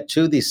submit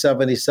to the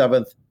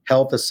 77th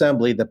Health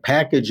Assembly the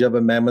package of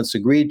amendments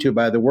agreed to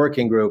by the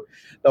working group.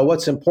 Now,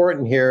 what's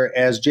important here,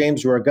 as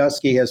James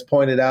Roguski has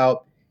pointed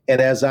out, and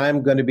as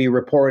I'm going to be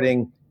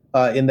reporting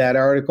in that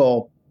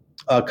article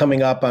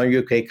coming up on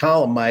UK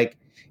Column, Mike,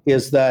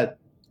 is that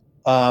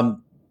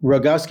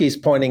Roguski's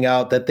pointing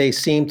out that they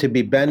seem to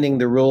be bending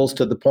the rules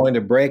to the point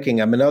of breaking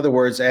them. In other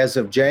words, as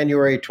of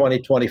January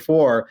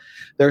 2024,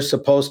 they're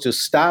supposed to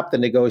stop the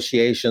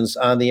negotiations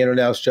on the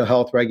international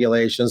health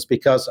regulations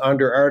because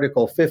under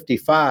Article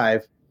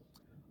 55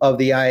 of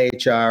the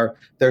IHR.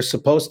 They're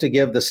supposed to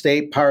give the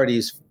state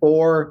parties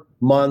 4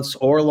 months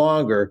or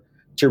longer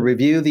to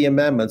review the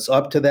amendments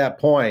up to that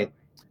point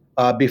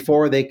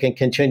before they can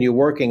continue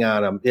working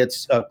on them.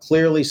 It's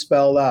clearly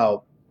spelled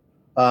out.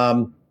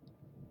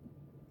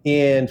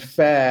 In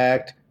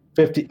fact,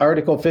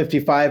 Article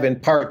 55 in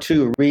Part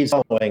 2 reads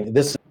the following.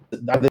 This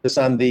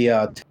on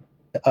the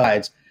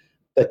slides.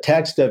 The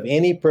text of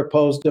any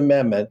proposed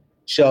amendment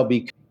shall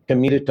be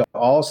communicated to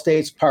all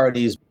states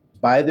parties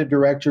by the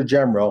Director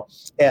General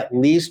at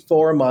least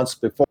 4 months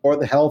before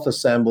the Health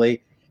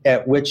Assembly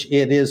at which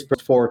it is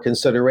for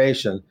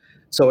consideration.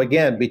 So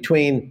again,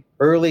 between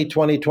early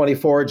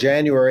 2024,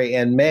 January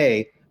and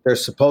May, they're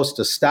supposed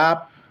to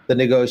stop the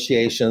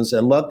negotiations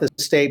and let the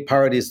state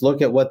parties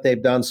look at what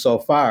they've done so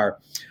far.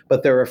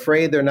 But they're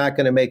afraid they're not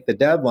going to make the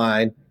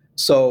deadline.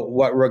 So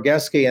what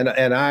Rogeski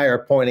and I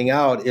are pointing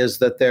out is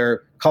that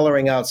they're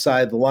coloring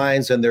outside the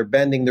lines and they're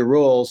bending the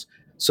rules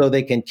so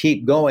they can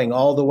keep going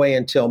all the way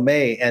until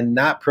May and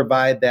not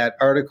provide that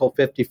Article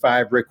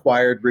 55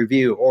 required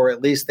review, or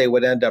at least they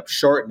would end up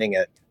shortening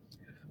it.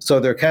 So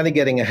they're kind of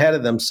getting ahead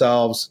of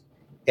themselves,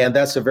 and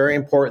that's a very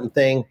important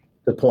thing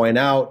to point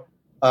out.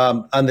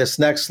 On this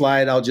next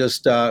slide, I'll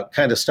just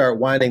kind of start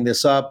winding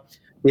this up.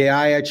 The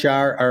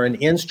IHR are an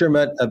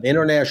instrument of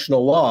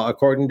international law,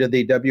 according to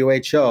the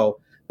WHO,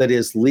 that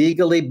is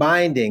legally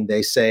binding,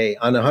 they say,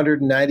 on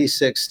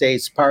 196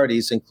 states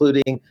parties,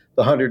 including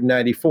the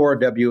 194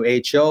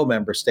 WHO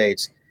member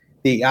states.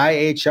 The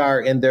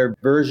IHR, in their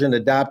version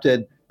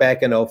adopted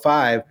back in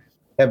 2005,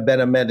 have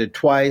been amended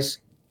twice,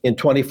 in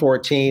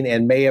 2014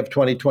 and May of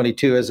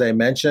 2022, as I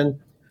mentioned.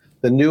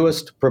 The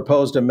newest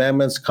proposed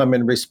amendments come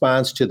in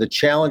response to the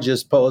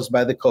challenges posed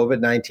by the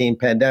COVID-19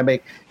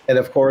 pandemic. And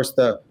of course,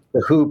 the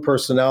WHO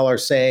personnel are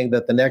saying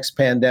that the next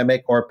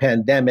pandemic or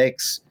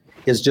pandemics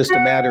is just a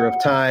matter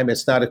of time.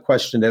 It's not a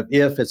question of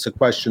if, it's a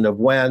question of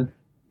when.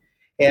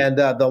 And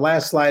the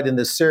last slide in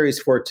this series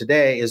for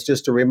today is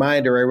just a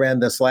reminder. I ran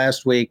this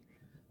last week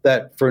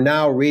that for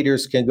now,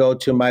 readers can go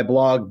to my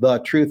blog,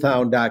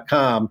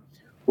 thetruthhound.com,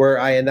 where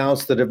I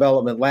announced the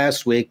development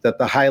last week that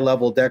the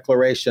high-level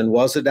declaration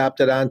was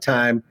adopted on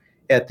time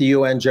at the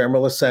UN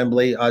General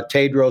Assembly.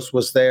 Tedros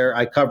was there.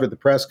 I covered the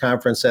press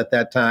conference at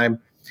that time.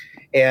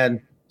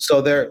 And so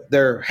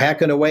they're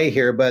hacking away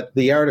here, but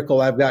the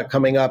article I've got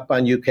coming up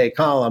on UK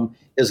Column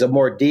is a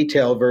more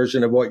detailed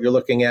version of what you're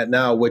looking at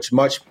now, with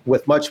much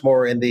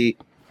more in the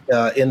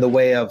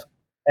way of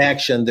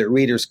action that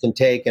readers can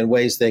take and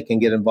ways they can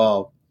get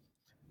involved.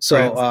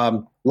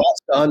 So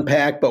lots to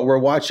unpack, but we're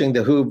watching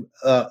the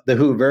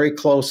WHO very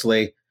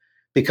closely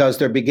because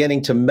they're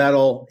beginning to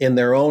meddle in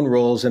their own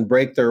rules and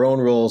break their own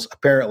rules,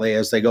 apparently,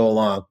 as they go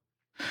along.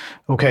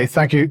 Okay,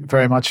 thank you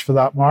very much for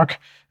that, Mark.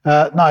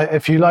 Now,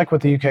 if you like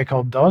what the UK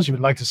Column does, you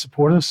would like to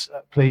support us,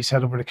 please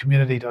head over to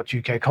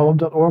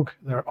community.ukcolumn.org.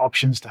 There are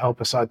options to help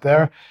us out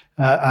there,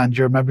 and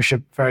your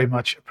membership very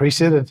much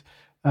appreciated.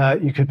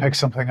 You can pick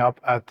something up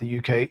at the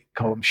UK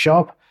Column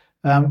shop,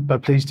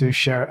 but please do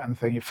share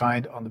anything you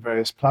find on the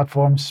various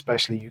platforms,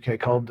 especially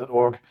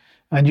ukcolumn.org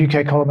and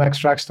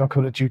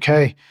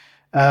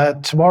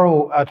ukcolumnextracts.co.uk.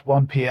 Tomorrow at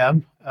 1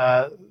 p.m,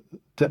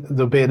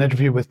 there'll be an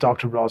interview with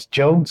Dr. Ross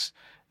Jones.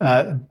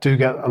 Do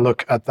get a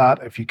look at that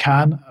if you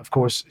can. Of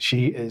course,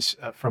 she is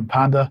from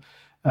Panda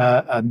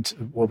and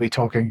we'll be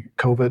talking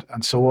COVID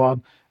and so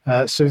on.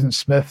 Susan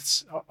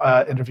Smith's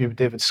interview with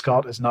David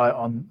Scott is now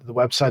on the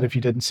website if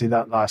you didn't see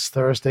that last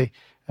Thursday,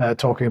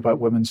 talking about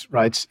women's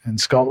rights in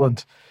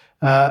Scotland.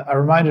 A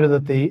reminder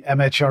that the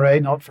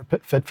MHRA Not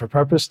Fit for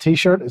Purpose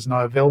t-shirt is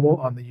now available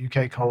on the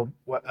UK Column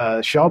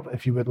shop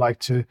if you would like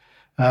to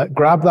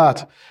grab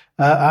that.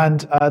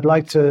 And I'd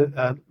like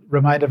to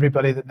remind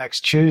everybody that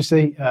next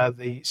Tuesday,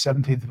 the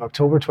 17th of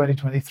October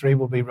 2023,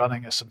 we'll be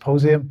running a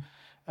symposium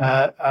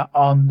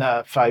on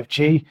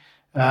 5G.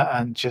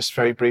 And just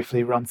very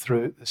briefly run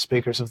through the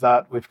speakers of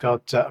that. We've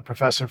got a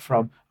professor of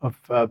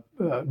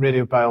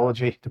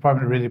radiobiology,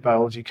 Department of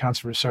Radiobiology,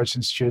 Cancer Research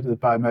Institute at the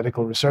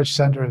Biomedical Research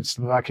Center in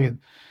Slovakian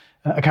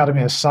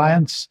Academy of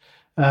Science.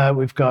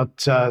 We've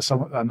got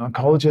an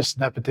oncologist,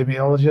 an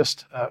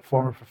epidemiologist,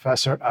 former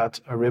professor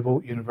at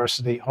Arebo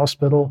University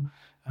Hospital.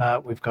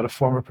 We've got a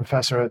former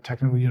professor at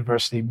Technical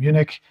University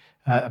Munich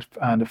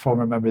and a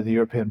former member of the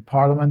European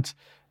Parliament.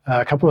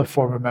 A couple of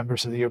former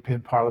members of the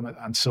European Parliament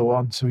and so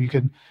on. So you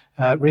can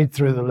read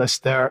through the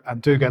list there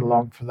and do get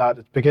along for that.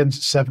 It begins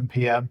at 7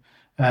 p.m.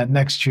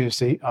 Next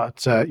Tuesday at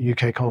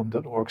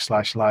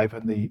ukcolumn.org/live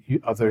and the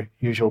other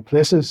usual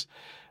places.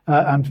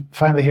 And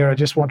finally here, I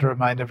just want to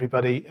remind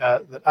everybody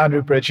that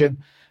Andrew Bridgen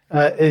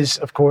is,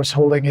 of course,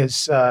 holding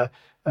his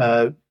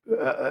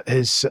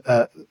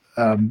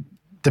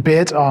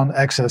debate on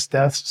excess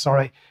deaths,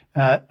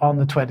 on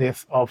the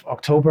 20th of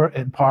October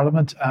in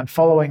Parliament. And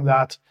following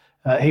that,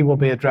 he will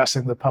be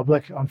addressing the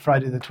public on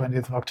Friday the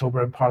 20th of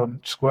October in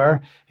Parliament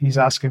Square. He's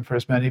asking for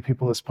as many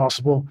people as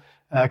possible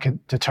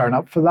to turn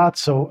up for that.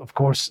 So, of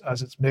course,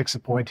 as it makes a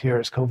point here,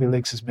 as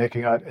CoviLeaks is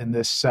making out in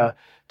this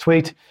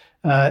tweet,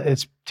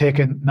 it's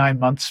taken 9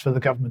 months for the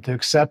government to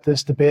accept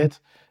this debate.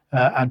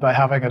 And by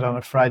having it on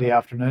a Friday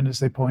afternoon, as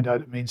they point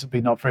out, it means it'll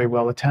be not very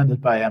well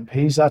attended by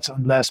MPs. That's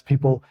unless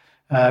people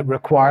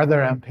require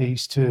their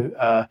MPs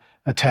to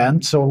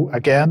attend. So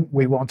again,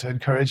 we want to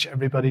encourage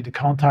everybody to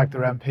contact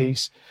their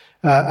MPs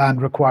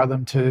and require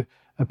them to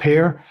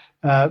appear.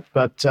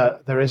 But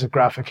there is a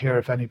graphic here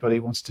if anybody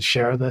wants to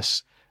share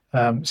this.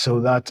 So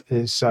that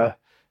is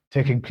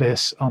taking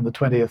place on the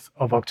 20th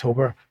of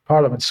October,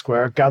 Parliament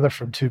Square. Gather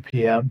from 2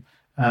 p.m.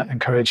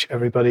 Encourage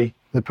everybody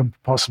that can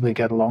possibly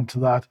get along to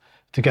that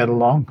to get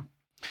along.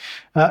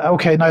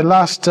 Okay, now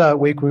last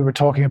week we were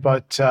talking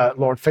about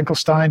Lord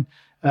Finkelstein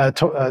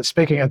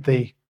speaking at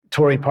the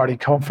Tory party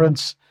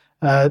conference,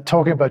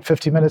 talking about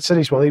 50-minute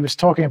cities. Well, he was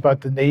talking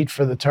about the need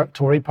for the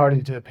Tory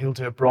party to appeal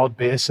to a broad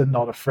base and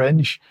not a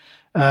fringe.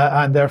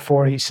 And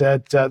therefore he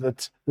said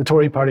that the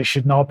Tory party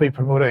should not be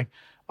promoting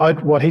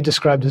what he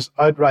described as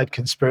outright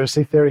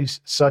conspiracy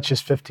theories, such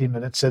as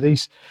 15-minute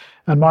cities.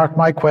 And Mark,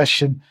 my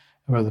question,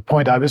 or the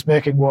point I was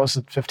making, was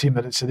that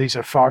 15-minute cities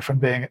are far from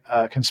being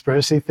a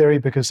conspiracy theory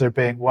because they're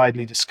being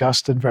widely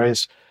discussed in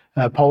various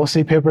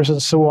policy papers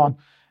and so on.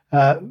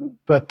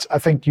 But I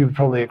think you would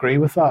probably agree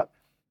with that.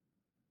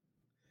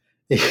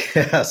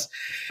 Yes.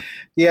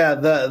 Yeah,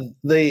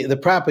 the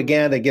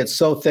propaganda gets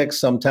so thick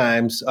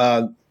sometimes.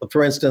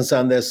 For instance,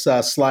 on this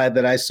slide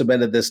that I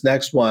submitted, this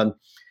next one,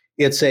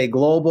 it's a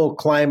global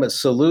climate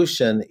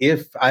solution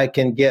if I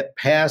can get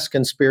past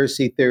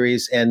conspiracy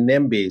theories and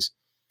NIMBYs.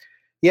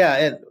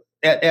 Yeah,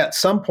 at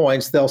some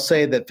points, they'll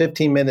say that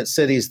 15-minute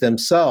cities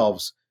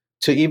themselves,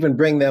 to even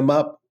bring them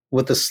up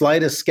with the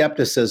slightest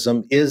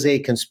skepticism, is a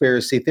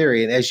conspiracy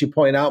theory. And as you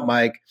point out,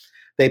 Mike,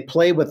 they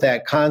play with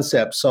that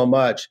concept so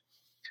much.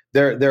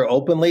 They're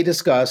openly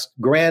discussed.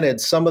 Granted,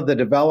 some of the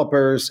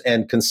developers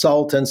and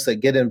consultants that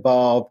get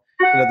involved,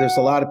 there's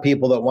a lot of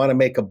people that want to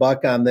make a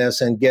buck on this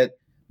and get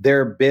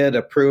their bid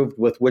approved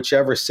with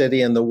whichever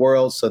city in the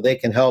world so they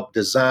can help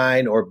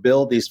design or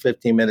build these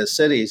 15-minute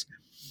cities.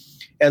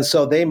 And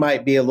so they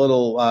might be a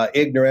little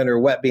ignorant or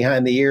wet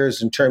behind the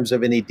ears in terms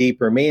of any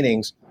deeper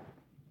meanings.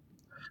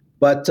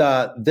 But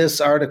this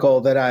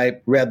article that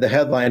I read the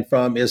headline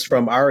from is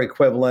from our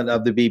equivalent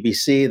of the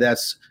BBC.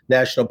 That's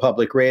National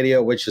Public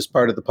Radio, which is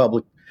part of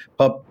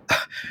the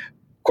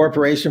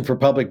Corporation for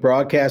Public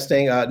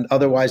Broadcasting,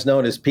 otherwise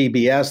known as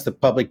PBS, the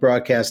Public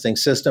Broadcasting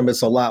System.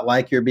 It's a lot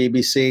like your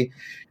BBC.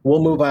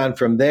 We'll move on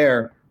from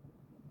there.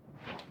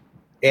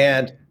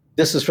 And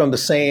this is from the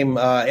same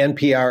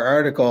NPR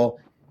article.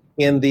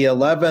 In the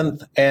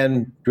 11th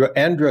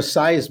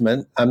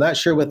arrondissement, I'm not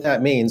sure what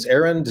that means,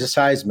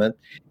 arrondissement,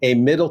 a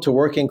middle to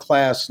working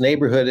class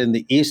neighborhood in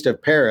the east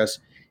of Paris.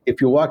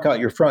 If you walk out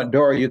your front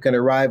door, you can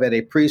arrive at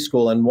a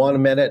preschool in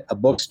 1 minute, a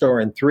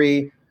bookstore in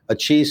 3, a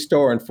cheese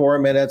store in 4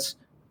 minutes,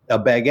 a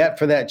baguette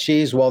for that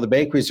cheese, while the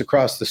bakery's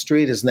across the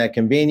street. Isn't that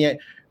convenient?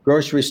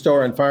 Grocery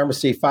store and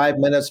pharmacy, 5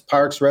 minutes,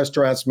 parks,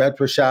 restaurants,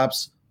 metro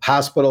shops,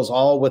 hospitals,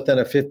 all within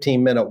a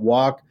 15-minute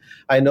walk.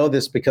 I know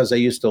this because I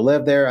used to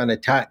live there on a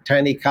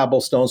tiny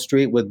cobblestone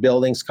street with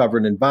buildings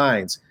covered in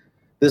vines.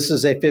 This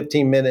is a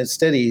 15-minute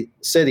city,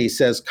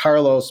 says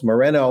Carlos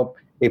Moreno,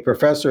 a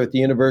professor at the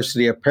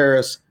University of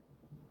Paris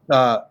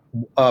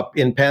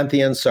in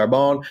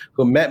Pantheon-Sorbonne,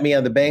 who met me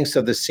on the banks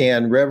of the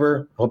Seine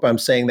River. Hope I'm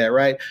saying that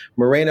right.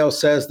 Moreno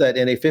says that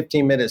in a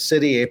 15-minute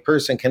city, a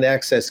person can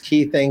access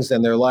key things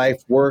in their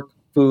life, work,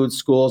 food,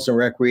 schools, and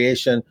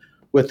recreation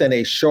within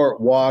a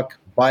short walk,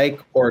 bike,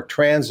 or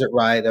transit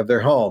ride of their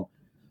home.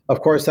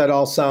 Of course, that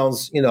all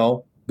sounds,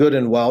 good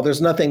and well.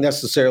 There's nothing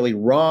necessarily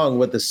wrong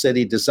with the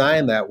city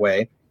designed that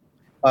way.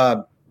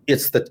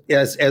 It's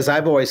as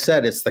I've always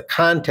said, it's the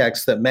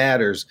context that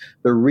matters,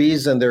 the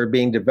reason they're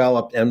being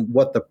developed and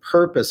what the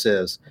purpose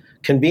is.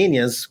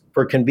 Convenience,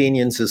 for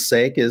convenience's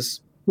sake,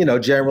 is,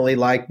 generally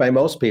liked by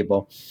most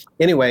people.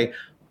 Anyway,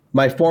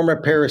 my former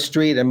Paris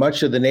street and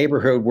much of the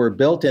neighborhood were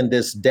built in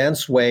this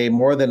dense way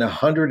more than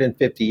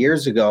 150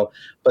 years ago,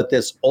 but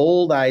this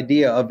old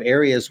idea of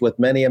areas with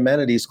many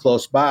amenities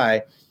close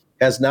by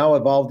has now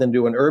evolved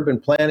into an urban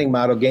planning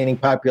model gaining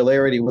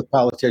popularity with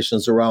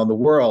politicians around the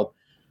world.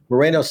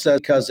 Moreno says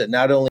because it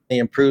not only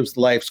improves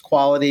life's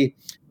quality,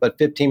 but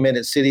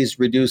 15-minute cities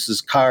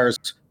reduces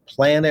cars'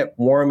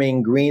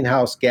 planet-warming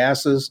greenhouse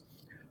gases.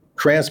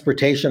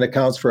 Transportation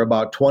accounts for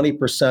about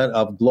 20%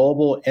 of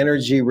global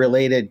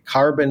energy-related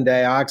carbon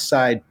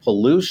dioxide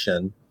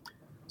pollution.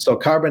 So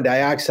carbon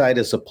dioxide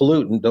is a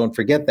pollutant, don't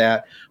forget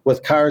that,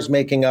 with cars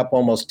making up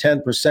almost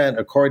 10%,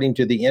 according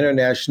to the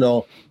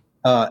International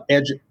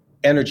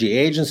Energy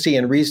Agency.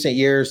 In recent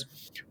years,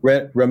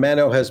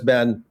 Moreno has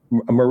been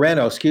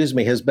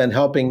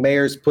helping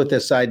mayors put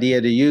this idea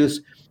to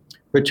use,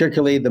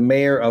 particularly the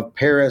mayor of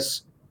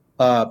Paris,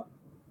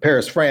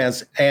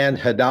 France, Anne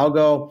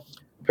Hidalgo.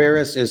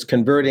 Paris is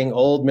converting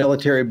old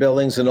military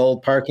buildings and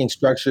old parking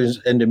structures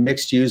into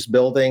mixed-use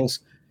buildings,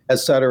 et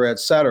cetera, et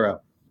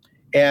cetera.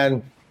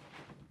 And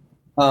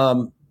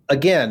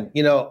again,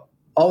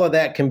 all of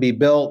that can be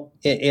built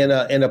in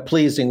a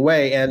pleasing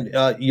way. And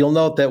you'll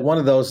note that one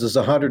of those is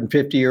a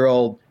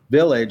 150-year-old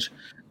village.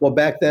 Well,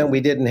 back then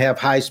we didn't have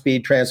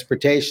high-speed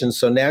transportation,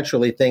 so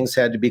naturally things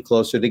had to be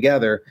closer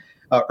together.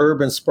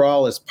 urban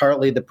sprawl is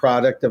partly the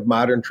product of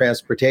modern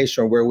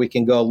transportation, where we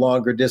can go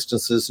longer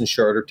distances in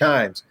shorter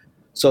times.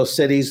 So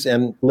cities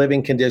and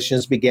living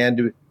conditions began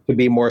to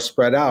be more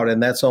spread out,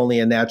 and that's only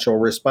a natural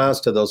response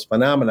to those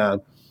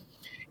phenomena.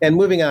 And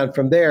moving on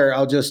from there,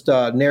 I'll just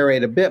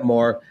narrate a bit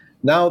more.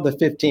 Now the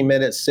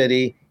 15-minute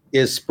city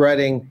is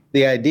spreading,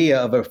 the idea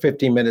of a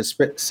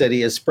 15-minute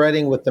city is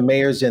spreading with the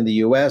mayors in the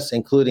U.S.,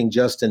 including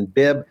Justin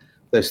Bibb,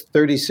 the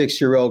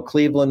 36-year-old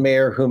Cleveland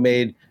mayor who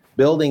made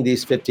building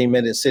these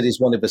 15-minute cities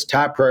one of his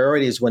top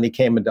priorities when he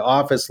came into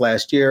office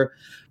last year.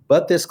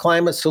 But this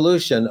climate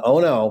solution, oh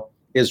no,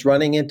 is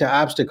running into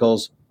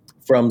obstacles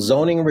from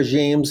zoning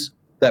regimes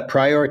that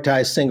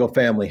prioritize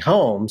single-family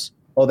homes.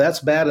 Oh, that's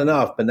bad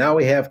enough. But now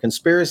we have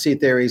conspiracy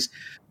theories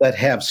that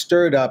have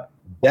stirred up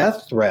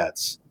death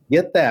threats.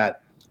 Get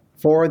that,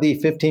 for the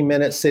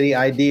 15-minute city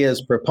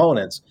idea's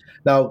proponents.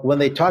 Now, when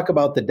they talk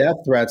about the death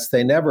threats,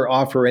 they never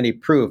offer any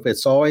proof.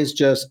 It's always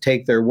just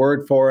take their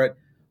word for it,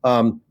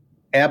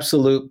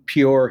 absolute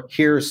pure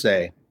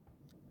hearsay.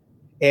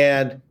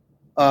 And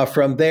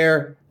from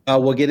there,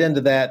 we'll get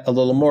into that a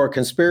little more.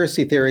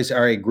 Conspiracy theories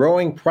are a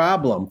growing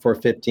problem for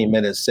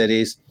 15-minute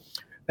cities.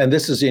 And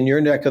this is in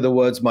your neck of the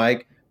woods,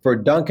 Mike. For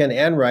Duncan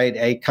Enright,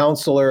 a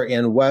counselor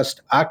in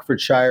West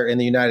Oxfordshire in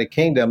the United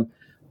Kingdom,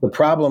 the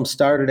problem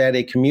started at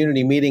a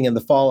community meeting in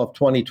the fall of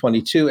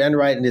 2022.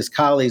 Enright and his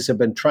colleagues have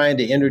been trying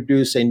to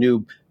introduce a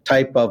new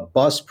type of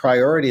bus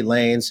priority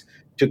lanes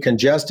to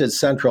congested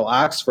central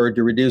Oxford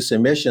to reduce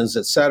emissions,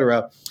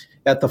 etc.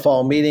 At the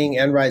fall meeting,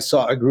 Enright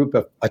saw a group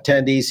of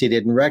attendees he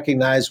didn't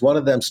recognize. One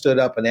of them stood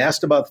up and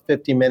asked about the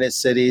 15-minute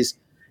cities.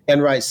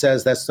 Enright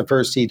says that's the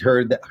first he'd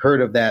heard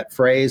of that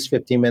phrase,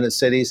 15-minute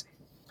cities.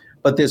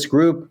 But this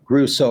group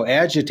grew so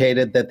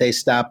agitated that they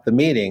stopped the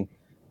meeting.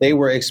 They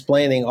were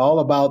explaining all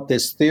about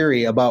this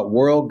theory about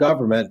world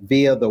government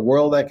via the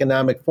World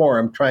Economic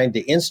Forum trying to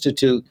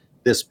institute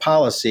this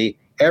policy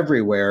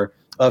everywhere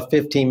of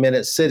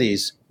 15-minute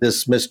cities,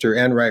 this Mr.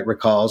 Enright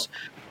recalls,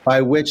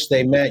 by which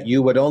they meant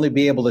you would only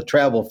be able to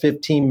travel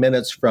 15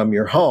 minutes from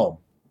your home.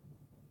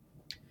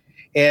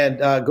 And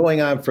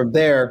going on from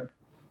there,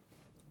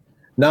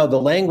 now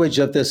the language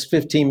of this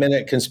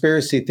 15-minute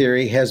conspiracy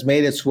theory has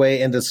made its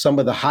way into some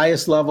of the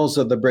highest levels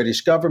of the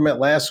British government.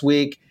 Last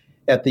week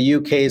at the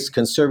UK's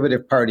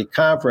Conservative Party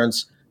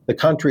conference, the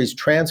country's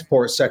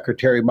Transport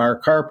Secretary,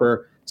 Mark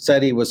Harper,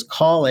 said he was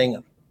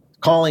calling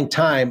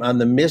time on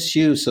the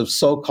misuse of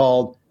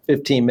so-called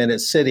 15-minute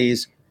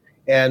cities.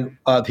 And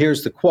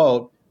here's the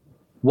quote: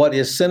 "What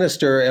is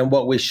sinister and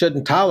what we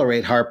shouldn't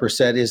tolerate," Harper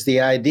said, "is the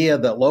idea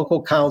that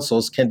local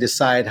councils can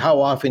decide how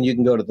often you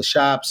can go to the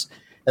shops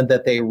and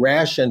that they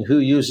ration who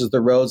uses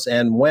the roads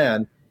and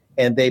when,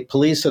 and they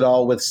police it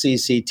all with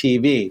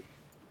CCTV."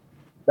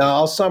 Now,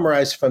 I'll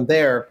summarize from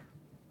there.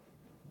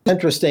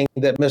 Interesting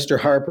that Mr.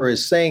 Harper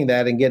is saying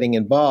that and getting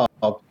involved.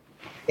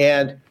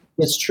 And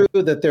it's true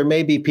that there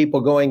may be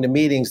people going to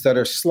meetings that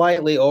are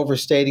slightly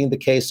overstating the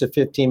case of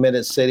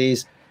 15-minute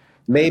cities.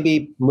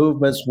 Maybe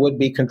movements would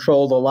be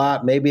controlled a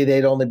lot. Maybe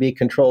they'd only be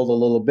controlled a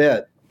little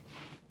bit.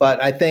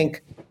 But I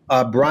think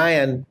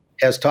Brian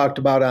has talked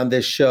about on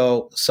this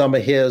show some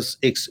of his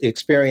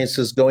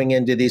experiences going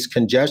into these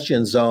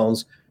congestion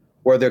zones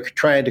where they're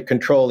trying to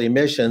control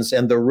emissions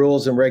and the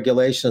rules and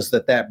regulations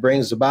that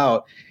brings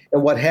about.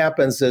 And what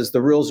happens is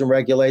the rules and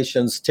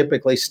regulations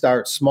typically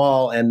start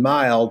small and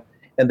mild,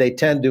 and they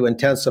tend to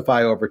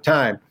intensify over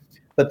time.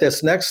 But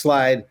this next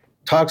slide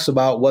talks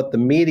about what the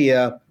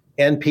media,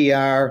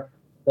 NPR,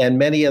 and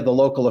many of the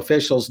local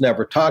officials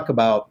never talk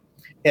about,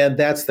 and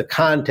that's the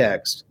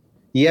context.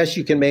 Yes,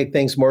 you can make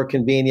things more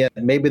convenient.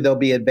 Maybe there'll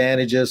be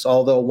advantages,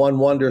 although one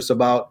wonders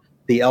about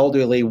the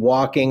elderly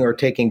walking or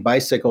taking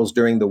bicycles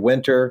during the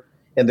winter,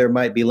 and there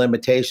might be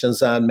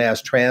limitations on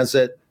mass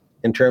transit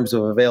in terms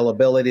of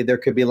availability. There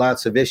could be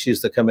lots of issues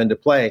that come into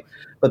play.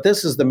 But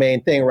this is the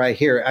main thing right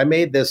here. I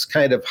made this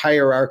kind of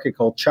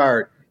hierarchical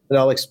chart, and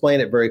I'll explain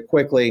it very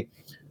quickly.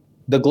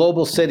 The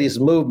global cities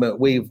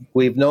movement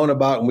we've known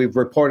about and we've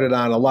reported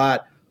on a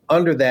lot.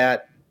 Under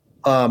that,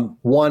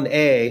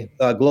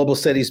 1A, global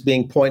cities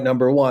being point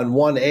number one.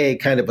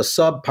 1A, kind of a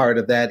sub-part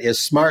of that, is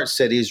smart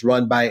cities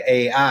run by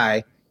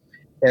AI.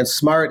 And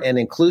smart and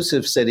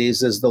inclusive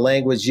cities is the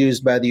language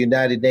used by the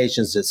United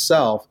Nations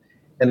itself.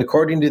 And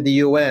according to the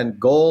UN,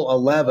 Goal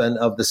 11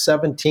 of the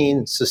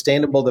 17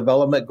 Sustainable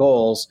Development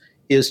Goals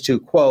is to,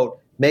 quote,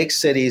 make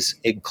cities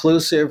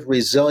inclusive,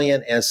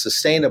 resilient, and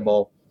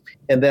sustainable.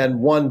 And then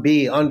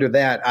 1B, under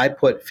that, I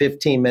put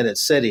 15-minute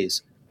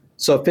cities.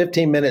 So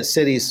 15-minute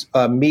cities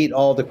meet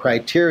all the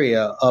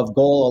criteria of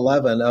Goal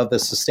 11 of the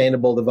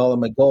Sustainable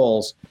Development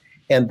Goals.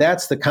 And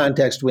that's the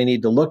context we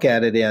need to look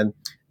at it in.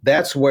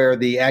 That's where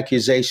the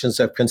accusations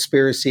of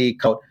conspiracy,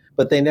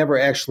 but they never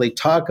actually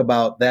talk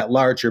about that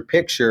larger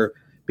picture,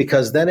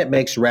 because then it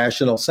makes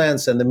rational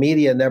sense and the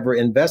media never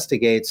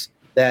investigates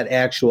that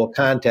actual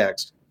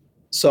context.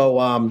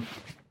 So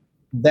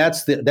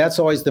that's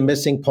always the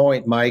missing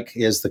point, Mike,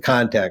 is the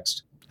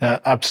context.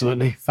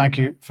 Absolutely. Thank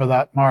you for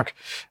that, Mark.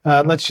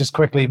 Let's just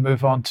quickly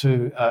move on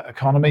to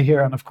economy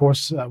here. And of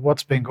course,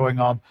 what's been going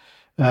on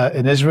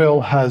in Israel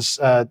has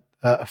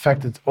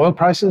affected oil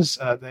prices.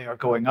 They are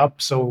going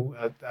up. So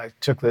I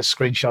took this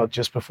screenshot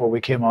just before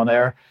we came on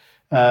air.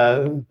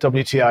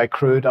 WTI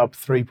crude up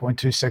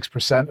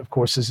 3.26%. Of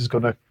course, this is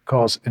going to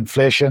cause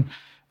inflation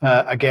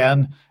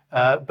again.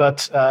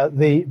 But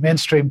the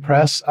mainstream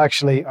press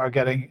actually are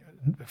getting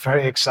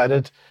very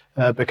excited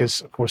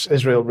because, of course,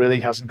 Israel really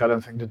hasn't got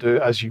anything to do,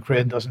 as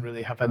Ukraine doesn't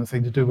really have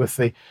anything to do with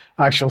the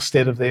actual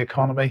state of the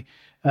economy.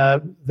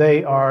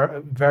 They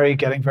are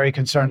getting very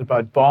concerned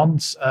about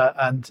bonds.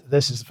 And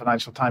this is the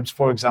Financial Times,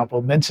 for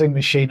example. Mincing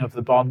machine of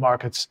the bond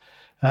markets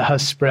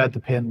has spread the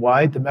pain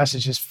wide. The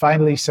message is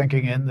finally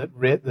sinking in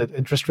that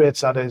interest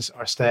rates, that is,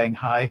 are staying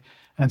high,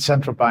 and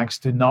central banks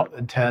do not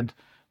intend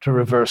to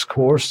reverse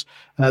course.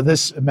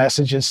 This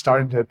message is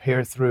starting to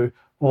appear through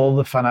all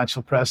the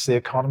financial press. The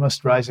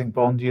Economist, rising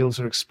bond yields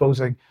are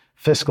exposing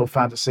fiscal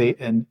fantasy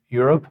in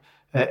Europe.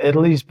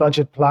 Italy's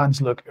budget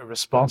plans look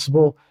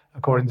irresponsible,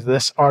 according to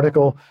this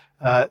article.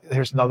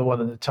 Here's another one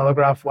in the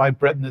Telegraph. Why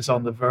Britain is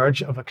on the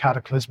verge of a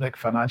cataclysmic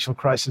financial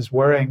crisis.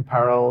 Worrying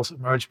parallels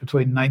emerge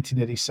between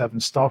 1987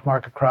 stock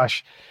market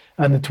crash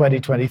and the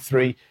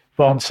 2023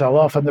 bond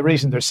sell-off. And the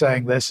reason they're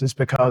saying this is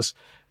because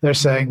they're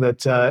saying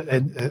that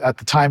at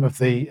the time of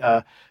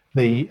the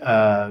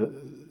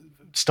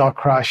stock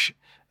crash,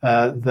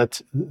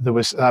 that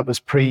was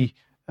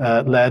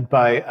led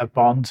by a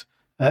bond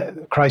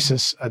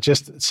crisis,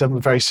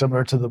 very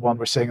similar to the one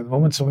we're seeing at the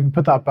moment. So we can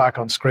put that back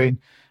on screen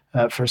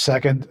for a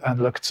second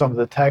and look at some of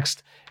the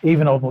text.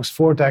 Even almost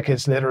 4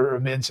 decades later, it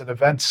remains an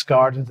event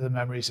scarred into the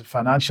memories of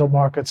financial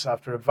markets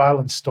after a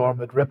violent storm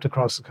had ripped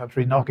across the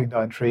country, knocking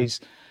down trees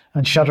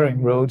and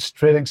shuttering roads.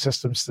 Trading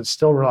systems that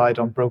still relied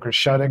on brokers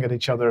shouting at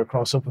each other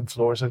across open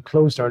floors had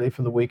closed early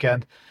for the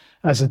weekend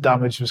as the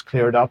damage was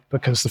cleared up,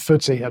 because the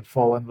FTSE had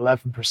fallen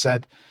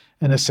 11%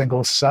 in a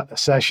single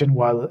session,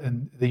 while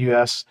in the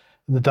US,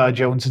 the Dow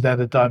Jones had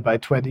ended down by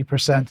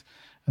 20%.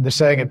 And they're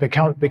saying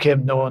it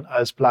became known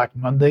as Black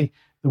Monday,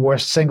 the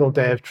worst single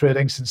day of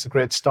trading since the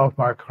great stock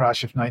market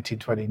crash of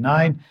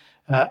 1929.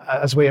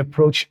 As we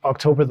approach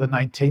October the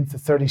 19th, the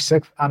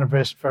 36th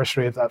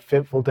anniversary of that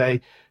fateful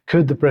day,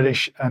 could the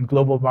British and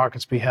global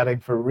markets be heading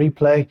for a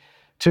replay?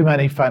 To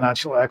many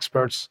financial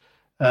experts,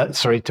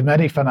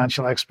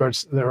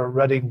 there are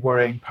already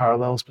worrying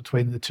parallels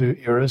between the two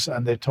eras,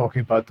 and they're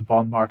talking about the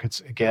bond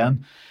markets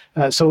again.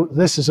 So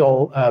this is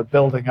all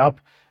building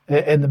up.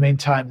 In the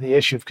meantime, the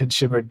issue of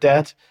consumer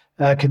debt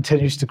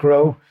continues to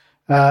grow.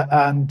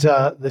 And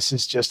this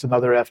is just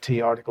another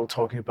FT article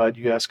talking about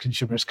US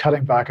consumers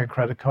cutting back on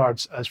credit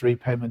cards as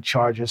repayment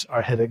charges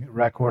are hitting a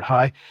record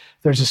high.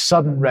 There's a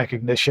sudden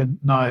recognition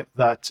now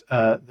that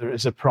there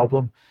is a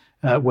problem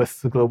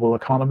with the global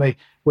economy,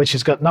 which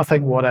has got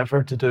nothing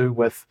whatever to do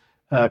with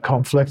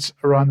conflicts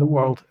around the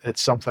world.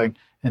 It's something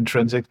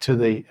intrinsic to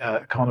the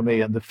economy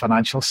and the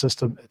financial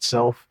system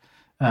itself.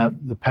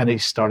 The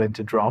penny's starting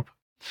to drop.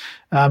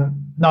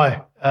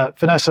 Now,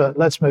 Vanessa,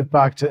 let's move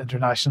back to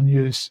international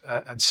news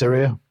and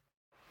Syria.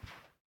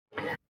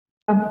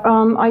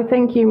 I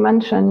think you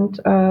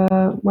mentioned,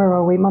 where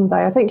are we,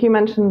 Monday? I think you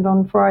mentioned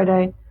on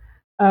Friday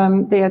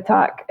the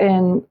attack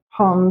in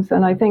Homs,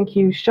 and I think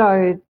you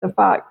showed the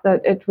fact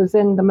that it was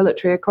in the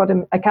military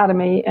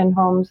academy in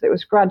Homs. It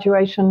was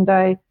graduation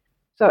day,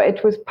 so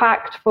it was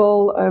packed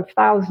full of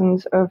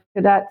thousands of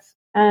cadets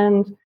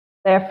and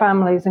their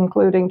families,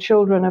 including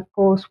children, of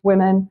course,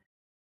 women,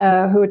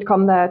 who had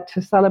come there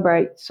to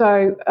celebrate.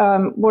 So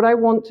what I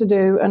want to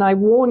do, and I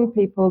warn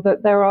people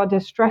that there are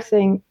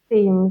distressing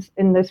themes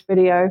in this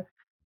video,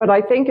 but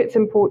I think it's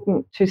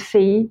important to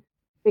see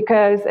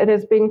because it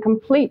has been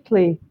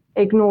completely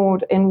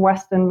ignored in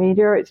Western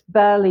media. It's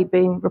barely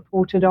been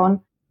reported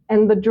on.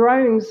 And the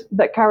drones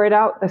that carried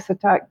out this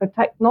attack, the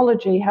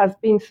technology has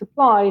been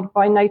supplied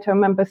by NATO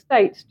member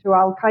states to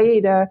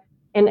Al-Qaeda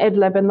in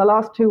Idlib. In the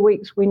last 2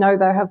 weeks, we know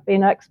there have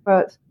been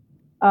experts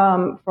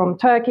from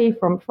Turkey,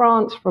 from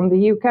France, from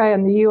the UK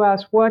and the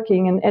US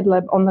working in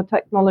Idlib on the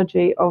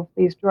technology of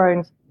these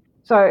drones.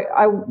 So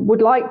I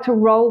would like to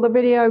roll the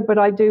video, but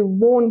I do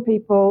warn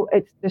people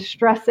it's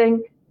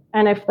distressing.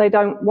 And if they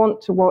don't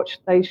want to watch,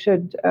 they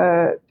should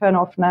turn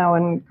off now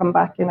and come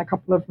back in a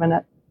couple of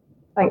minutes.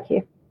 Thank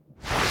you.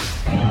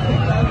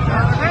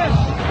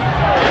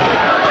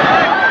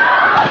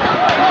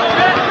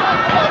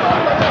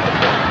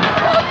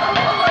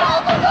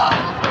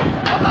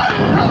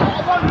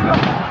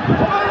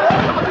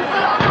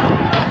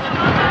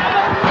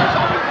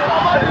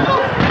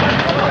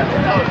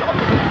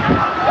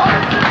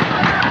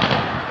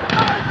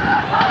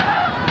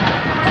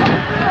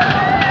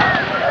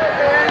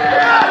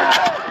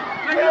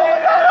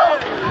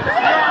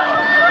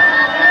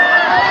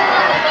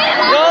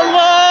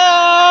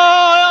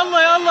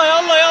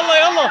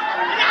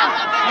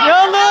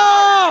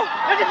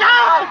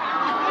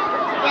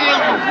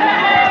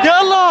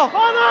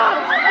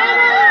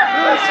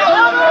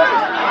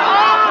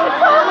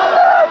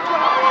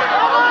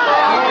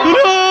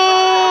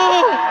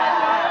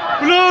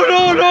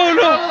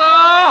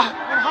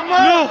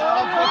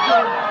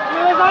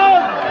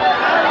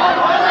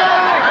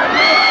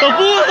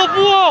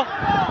 طفوه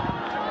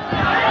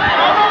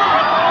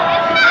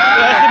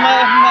يا اخي، ما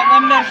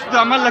بده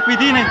اعمل لك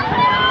بديني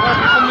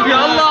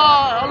يا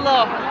الله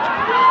الله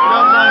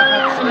يا الله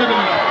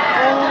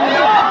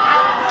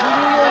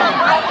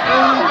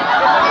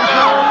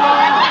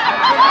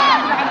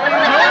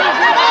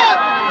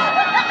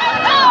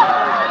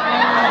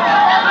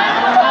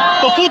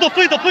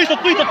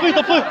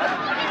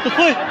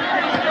طفي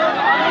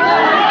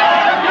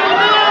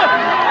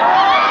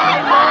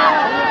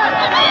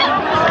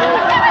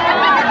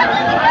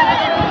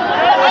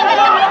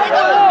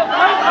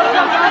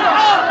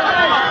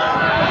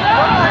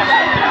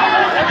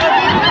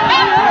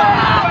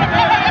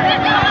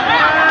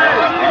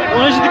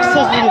ونجدك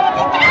الصوت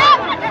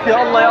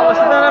يا الله يا الله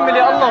شو بدنا نعمل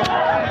يا الله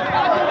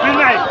مين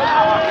معي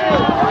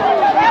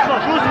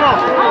شو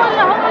اسمه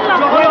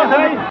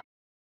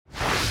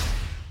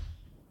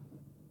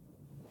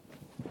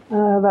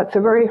That's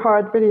a very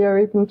hard video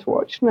even to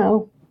watch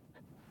now.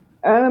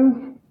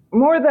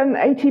 More than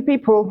 80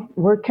 people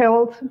were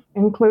killed,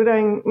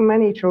 including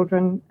many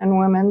children and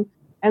women.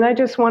 And I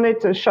just wanted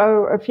to show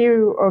a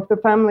few of the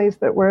families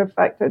that were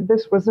affected.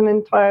 This was an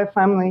entire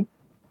family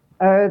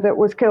that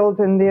was killed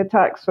in the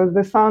attack. So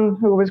the son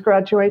who was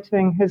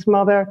graduating, his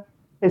mother,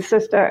 his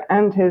sister,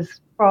 and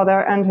his father,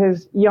 and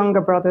his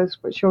younger brothers,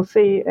 which you'll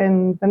see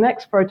in the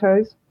next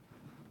photos.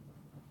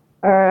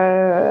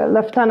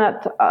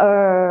 Lieutenant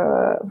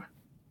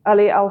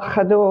Ali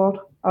Al-Khadour,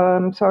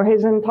 so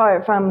his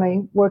entire family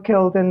were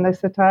killed in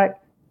this attack.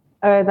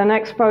 The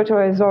next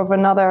photo is of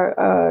another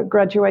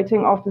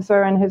graduating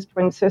officer and his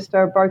twin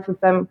sister. Both of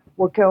them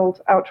were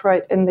killed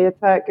outright in the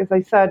attack. As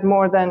I said,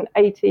 more than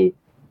 80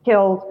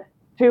 killed,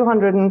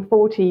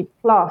 240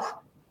 plus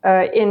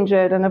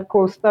injured. And of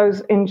course,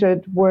 those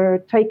injured were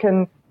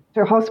taken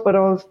to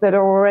hospitals that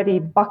are already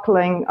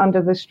buckling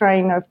under the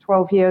strain of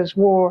 12 years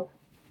war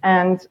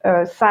and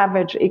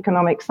savage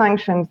economic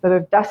sanctions that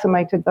have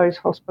decimated those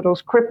hospitals,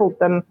 crippled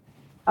them.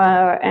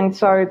 And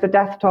so the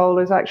death toll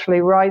is actually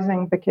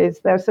rising because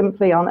they're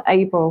simply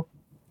unable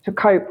to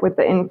cope with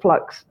the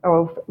influx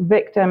of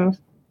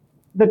victims.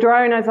 The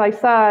drone, as I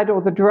said,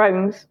 or the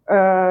drones,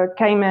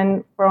 came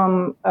in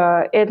from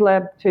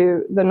Idlib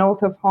to the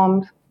north of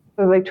Homs.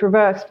 So they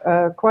traversed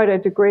quite a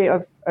degree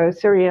of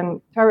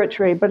Syrian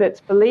territory. But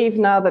it's believed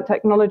now that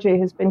technology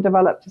has been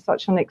developed to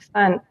such an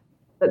extent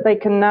that they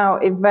can now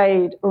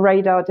evade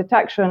radar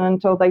detection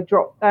until they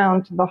drop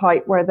down to the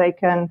height where they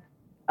can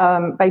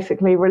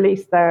basically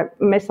release their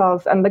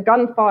missiles. And the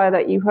gunfire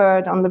that you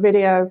heard on the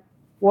video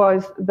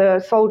was the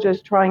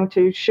soldiers trying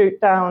to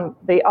shoot down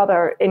the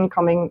other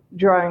incoming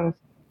drones.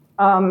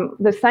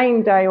 The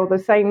same day or the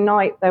same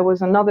night, there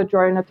was another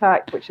drone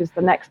attack, which is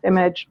the next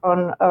image,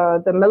 on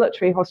the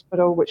military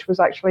hospital, which was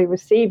actually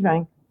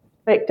receiving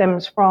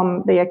victims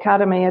from the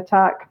academy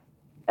attack.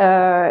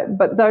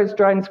 But those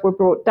drones were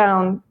brought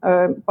down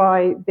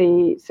by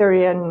the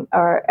Syrian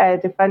air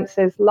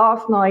defenses.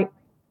 Last night,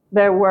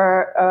 there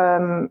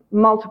were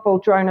multiple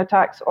drone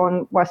attacks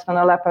on Western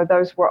Aleppo.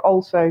 Those were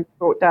also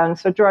brought down.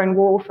 So drone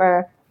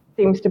warfare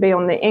seems to be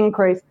on the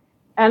increase.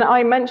 And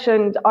I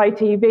mentioned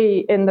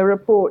ITV in the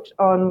report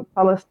on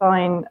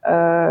Palestine,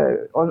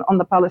 on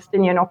the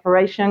Palestinian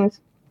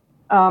operations.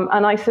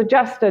 And I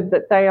suggested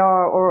that they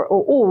are, or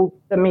all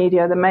the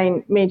media, the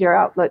main media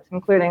outlets,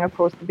 including, of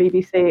course, the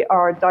BBC,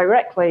 are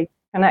directly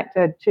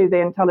connected to the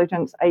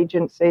intelligence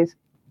agencies.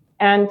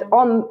 And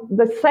on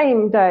the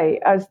same day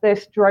as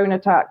this drone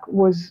attack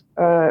was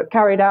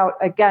carried out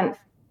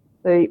against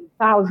the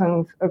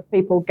thousands of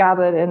people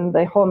gathered in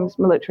the Homs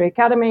military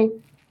academy,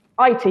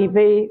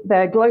 ITV,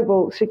 their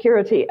global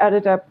security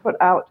editor, put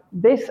out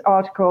this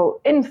article,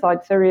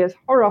 Inside Syria's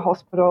Horror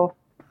Hospital,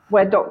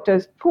 where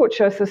doctors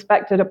torture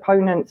suspected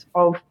opponents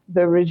of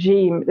the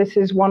regime. This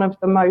is one of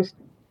the most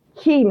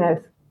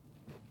heinous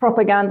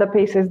propaganda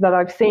pieces that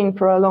I've seen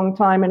for a long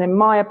time, and in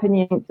my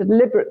opinion,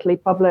 deliberately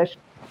published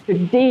to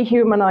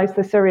dehumanize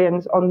the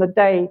Syrians on the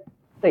day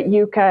that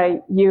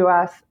UK,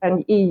 US,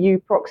 and EU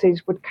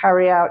proxies would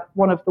carry out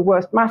one of the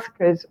worst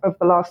massacres of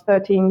the last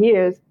 13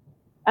 years.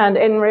 And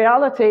in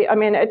reality, I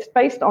mean, it's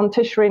based on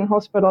Tishreen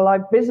Hospital.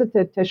 I've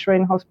visited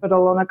Tishreen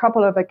Hospital on a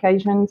couple of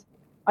occasions.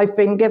 I've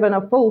been given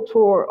a full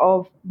tour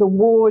of the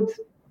wards,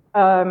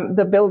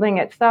 the building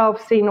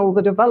itself, seen all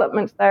the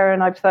developments there,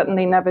 and I've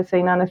certainly never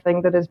seen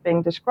anything that is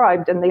being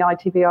described in the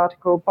ITV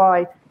article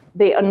by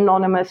the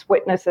anonymous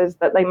witnesses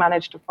that they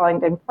managed to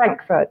find in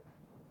Frankfurt.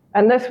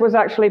 And this was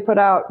actually put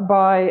out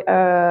by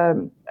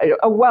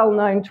a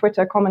well-known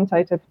Twitter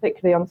commentator,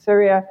 particularly on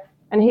Syria,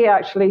 and he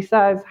actually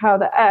says how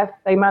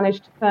they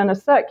managed to turn a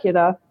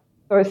circular,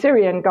 so a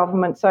Syrian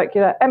government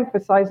circular,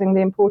 emphasizing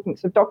the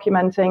importance of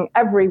documenting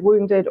every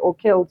wounded or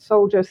killed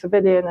soldier,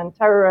 civilian, and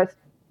terrorist,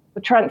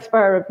 the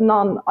transfer of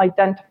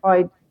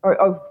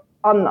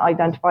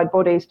unidentified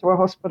bodies to a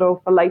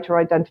hospital for later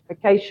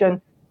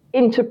identification,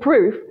 into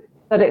proof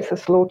that it's a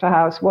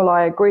slaughterhouse. Well,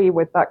 I agree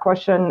with that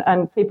question,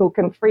 and people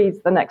can freeze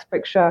the next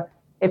picture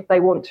if they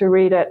want to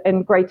read it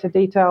in greater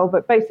detail.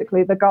 But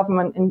basically, the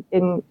government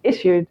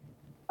issued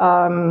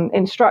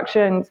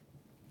instructions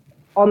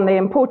on the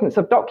importance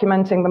of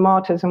documenting the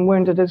martyrs and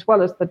wounded as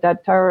well as the dead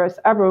terrorists.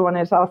 Everyone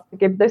is asked to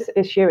give this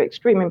issue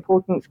extreme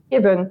importance,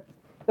 given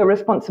the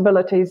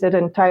responsibilities it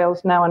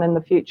entails now and in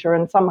the future.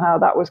 And somehow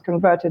that was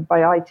converted by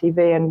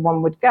ITV, and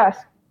one would guess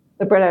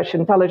the British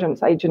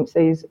intelligence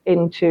agencies,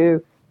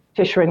 into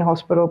Tishreen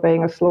Hospital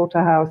being a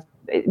slaughterhouse.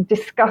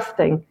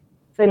 Disgusting,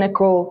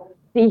 cynical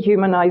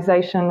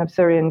dehumanization of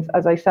Syrians,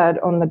 as I said,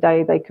 on the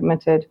day they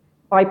committed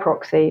by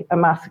proxy a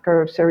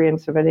massacre of Syrian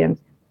civilians.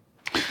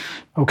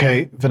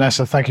 Okay,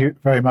 Vanessa, thank you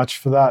very much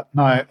for that.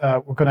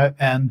 Now, we're going to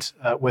end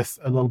with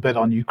a little bit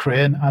on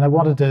Ukraine, and I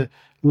wanted to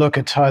look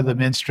at how the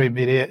mainstream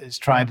media is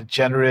trying to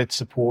generate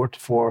support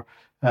for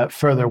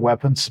further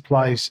weapons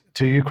supplies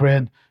to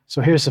Ukraine.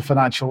 So here's the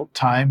Financial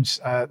Times.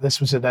 This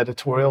was an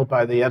editorial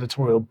by the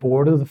editorial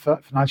board of the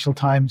Financial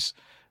Times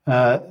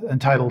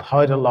entitled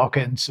 "How to Lock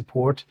in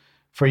Support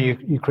for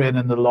Ukraine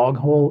in the Long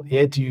Haul.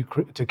 Aid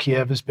to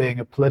Kiev is being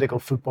a political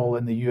football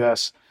in the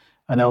US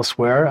and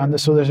elsewhere."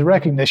 And so there's a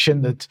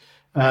recognition that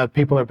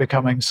people are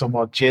becoming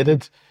somewhat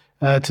jaded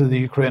to the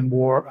Ukraine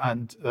war,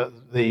 and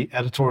the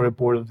editorial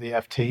board of the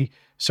FT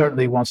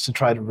certainly wants to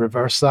try to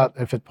reverse that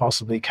if it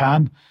possibly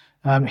can.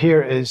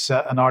 Here is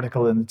an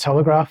article in the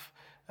Telegraph.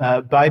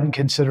 Biden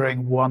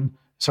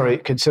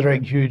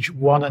considering huge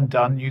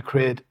one-and-done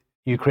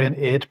Ukraine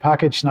aid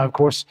package. Now, of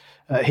course,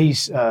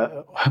 he's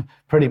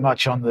pretty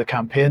much on the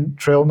campaign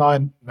trail now.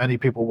 Many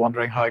people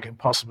wondering how he can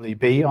possibly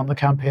be on the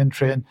campaign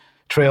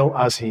trail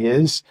as he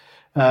is.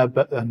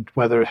 And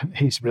whether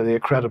he's really a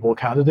credible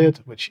candidate,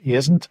 which he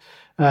isn't.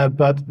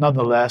 But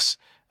nonetheless,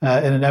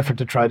 in an effort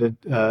to try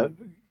to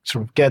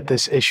sort of get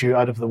this issue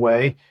out of the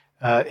way,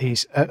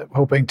 he's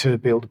hoping to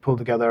be able to pull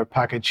together a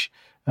package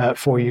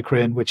for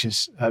Ukraine, which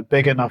is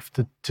big enough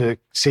to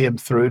see him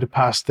through to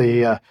pass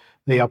the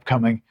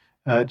upcoming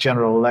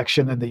general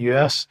election in the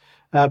US.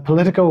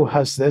 Politico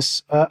has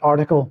this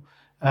article: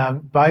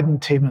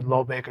 Biden team and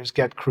lawmakers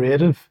get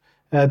creative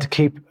to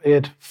keep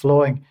aid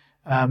flowing.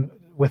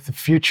 With the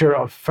future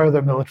of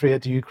further military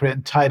aid to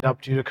Ukraine tied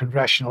up due to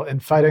congressional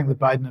infighting, the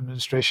Biden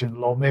administration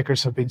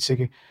lawmakers have been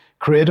seeking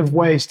creative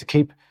ways to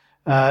keep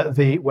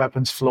the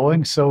weapons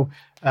flowing. So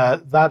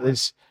that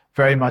is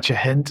very much a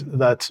hint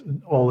that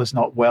all is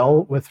not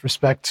well with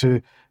respect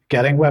to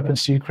getting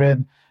weapons to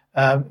Ukraine.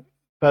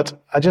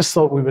 But I just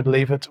thought we would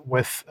leave it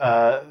with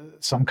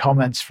some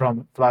comments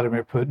from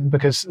Vladimir Putin,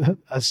 because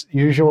as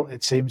usual,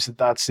 it seems that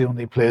that's the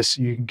only place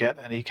you can get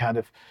any kind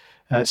of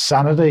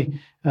sanity.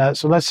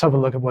 So let's have a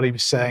look at what he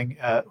was saying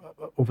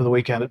over the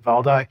weekend at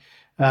Valdai.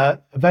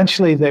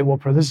 Eventually they will,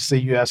 this is the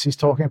US he's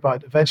talking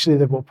about, eventually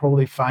they will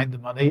probably find the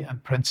money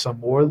and print some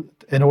more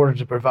in order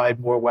to provide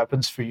more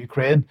weapons for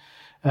Ukraine.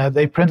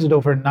 They printed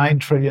over $9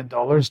 trillion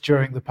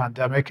during the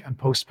pandemic and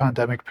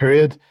post-pandemic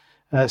period,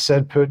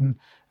 said Putin.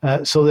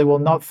 So they will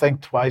not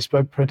think twice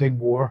about printing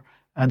more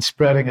and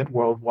spreading it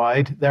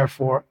worldwide,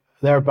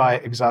 thereby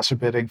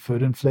exacerbating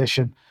food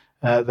inflation.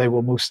 They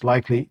will most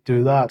likely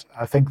do that.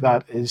 I think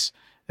that is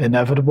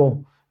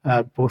inevitable,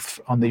 both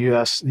on the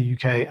US, the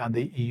UK, and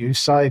the EU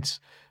sides.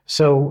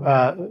 So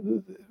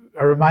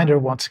a reminder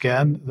once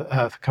again,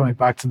 coming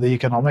back to the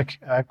economic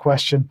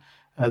question,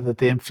 that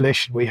the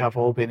inflation we have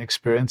all been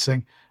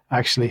experiencing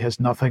actually has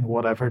nothing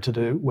whatever to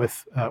do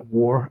with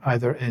war,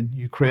 either in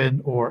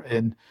Ukraine or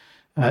in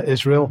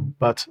Israel,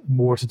 but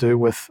more to do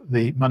with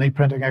the money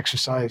printing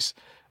exercise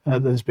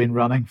that has been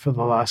running for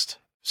the last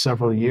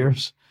several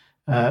years.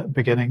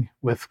 Beginning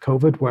with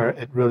COVID, where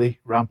it really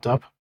ramped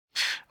up.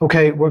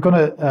 Okay, we're going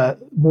to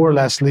more or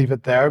less leave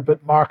it there.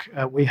 But Mark,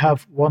 we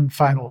have one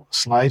final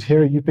slide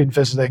here. You've been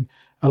visiting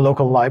a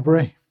local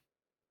library.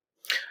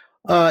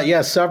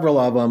 Yeah, several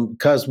of them,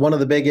 because one of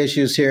the big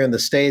issues here in the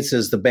States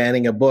is the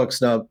banning of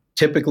books. Now,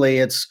 typically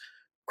it's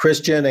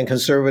Christian and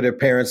conservative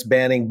parents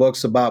banning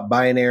books about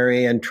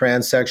binary and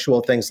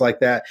transsexual, things like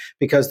that,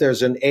 because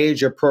there's an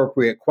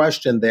age-appropriate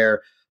question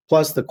there.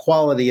 Plus, the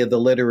quality of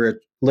the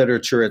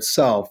literature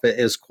itself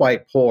is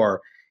quite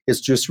poor. It's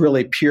just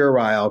really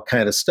puerile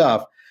kind of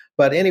stuff.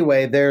 But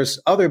anyway, there's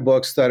other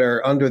books that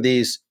are under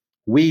these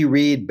We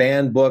Read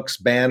Banned Books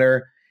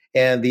banner.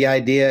 And the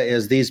idea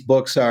is these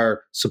books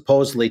are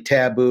supposedly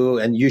taboo,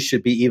 and you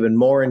should be even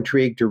more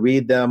intrigued to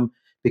read them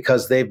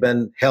because they've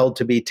been held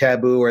to be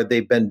taboo or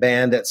they've been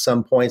banned at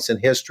some points in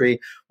history.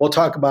 We'll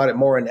talk about it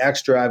more in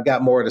extra. I've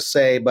got more to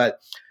say, but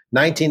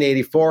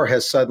 1984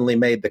 has suddenly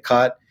made the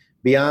cut.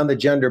 Beyond the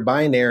Gender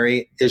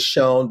Binary is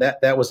shown.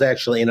 That was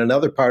actually in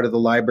another part of the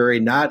library,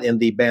 not in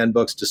the banned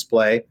books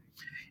display.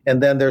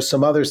 And then there's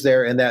some others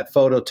there in that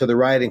photo to the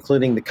right,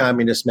 including the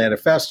Communist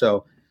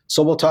Manifesto.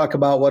 So we'll talk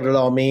about what it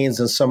all means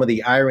and some of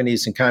the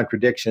ironies and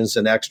contradictions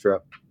in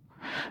extra.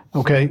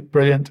 Okay,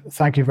 brilliant.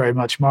 Thank you very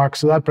much, Mark.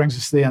 So that brings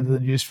us to the end of the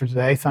news for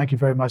today. Thank you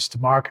very much to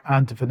Mark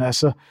and to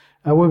Vanessa.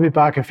 We'll be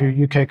back if you're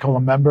a UK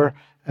column member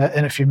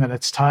in a few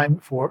minutes' time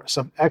for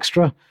some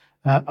extra.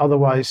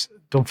 Otherwise,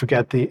 don't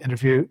forget the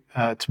interview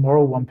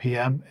tomorrow, 1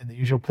 p.m. in the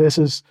usual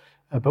places.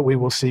 But we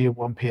will see you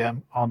 1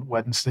 p.m. on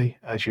Wednesday,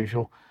 as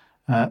usual.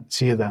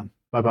 See you then.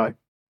 Bye-bye.